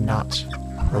 I am not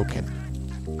broken.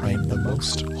 I am the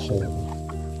most whole,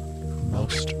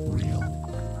 most real.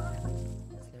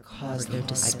 Cause their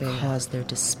despair.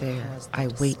 I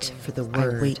wait for the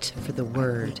word. Witch.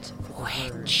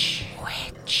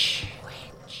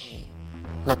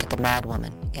 Look at the mad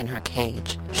woman in her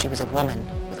cage. She was a woman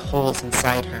with holes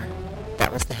inside her.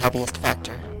 That was the heaviest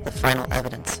factor, the final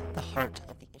evidence, the heart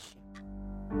of the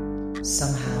issue.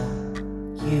 Somehow,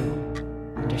 you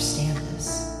understand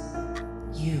this.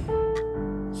 You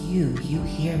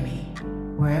hear me.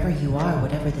 Wherever you are,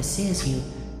 whatever this is, you...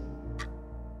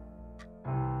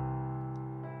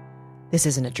 this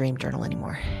isn't a dream journal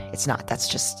anymore. It's not. It's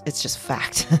just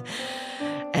fact.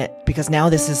 Because now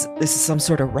this is some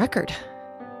sort of record.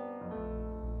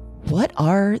 What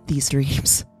are these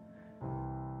dreams?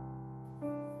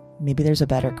 Maybe there's a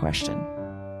better question.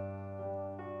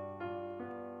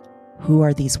 Who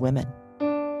are these women?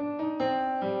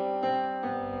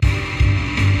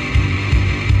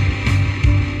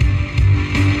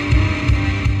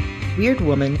 Weird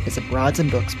Woman is a Broads and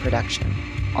Books production.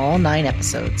 All 9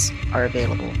 episodes are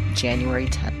available January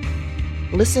 10th.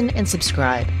 Listen and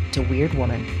subscribe to Weird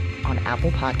Woman on Apple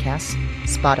Podcasts,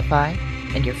 Spotify,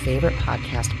 and your favorite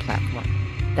podcast platform.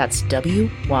 That's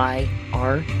WYRD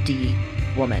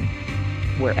Woman,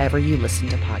 wherever you listen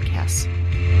to podcasts.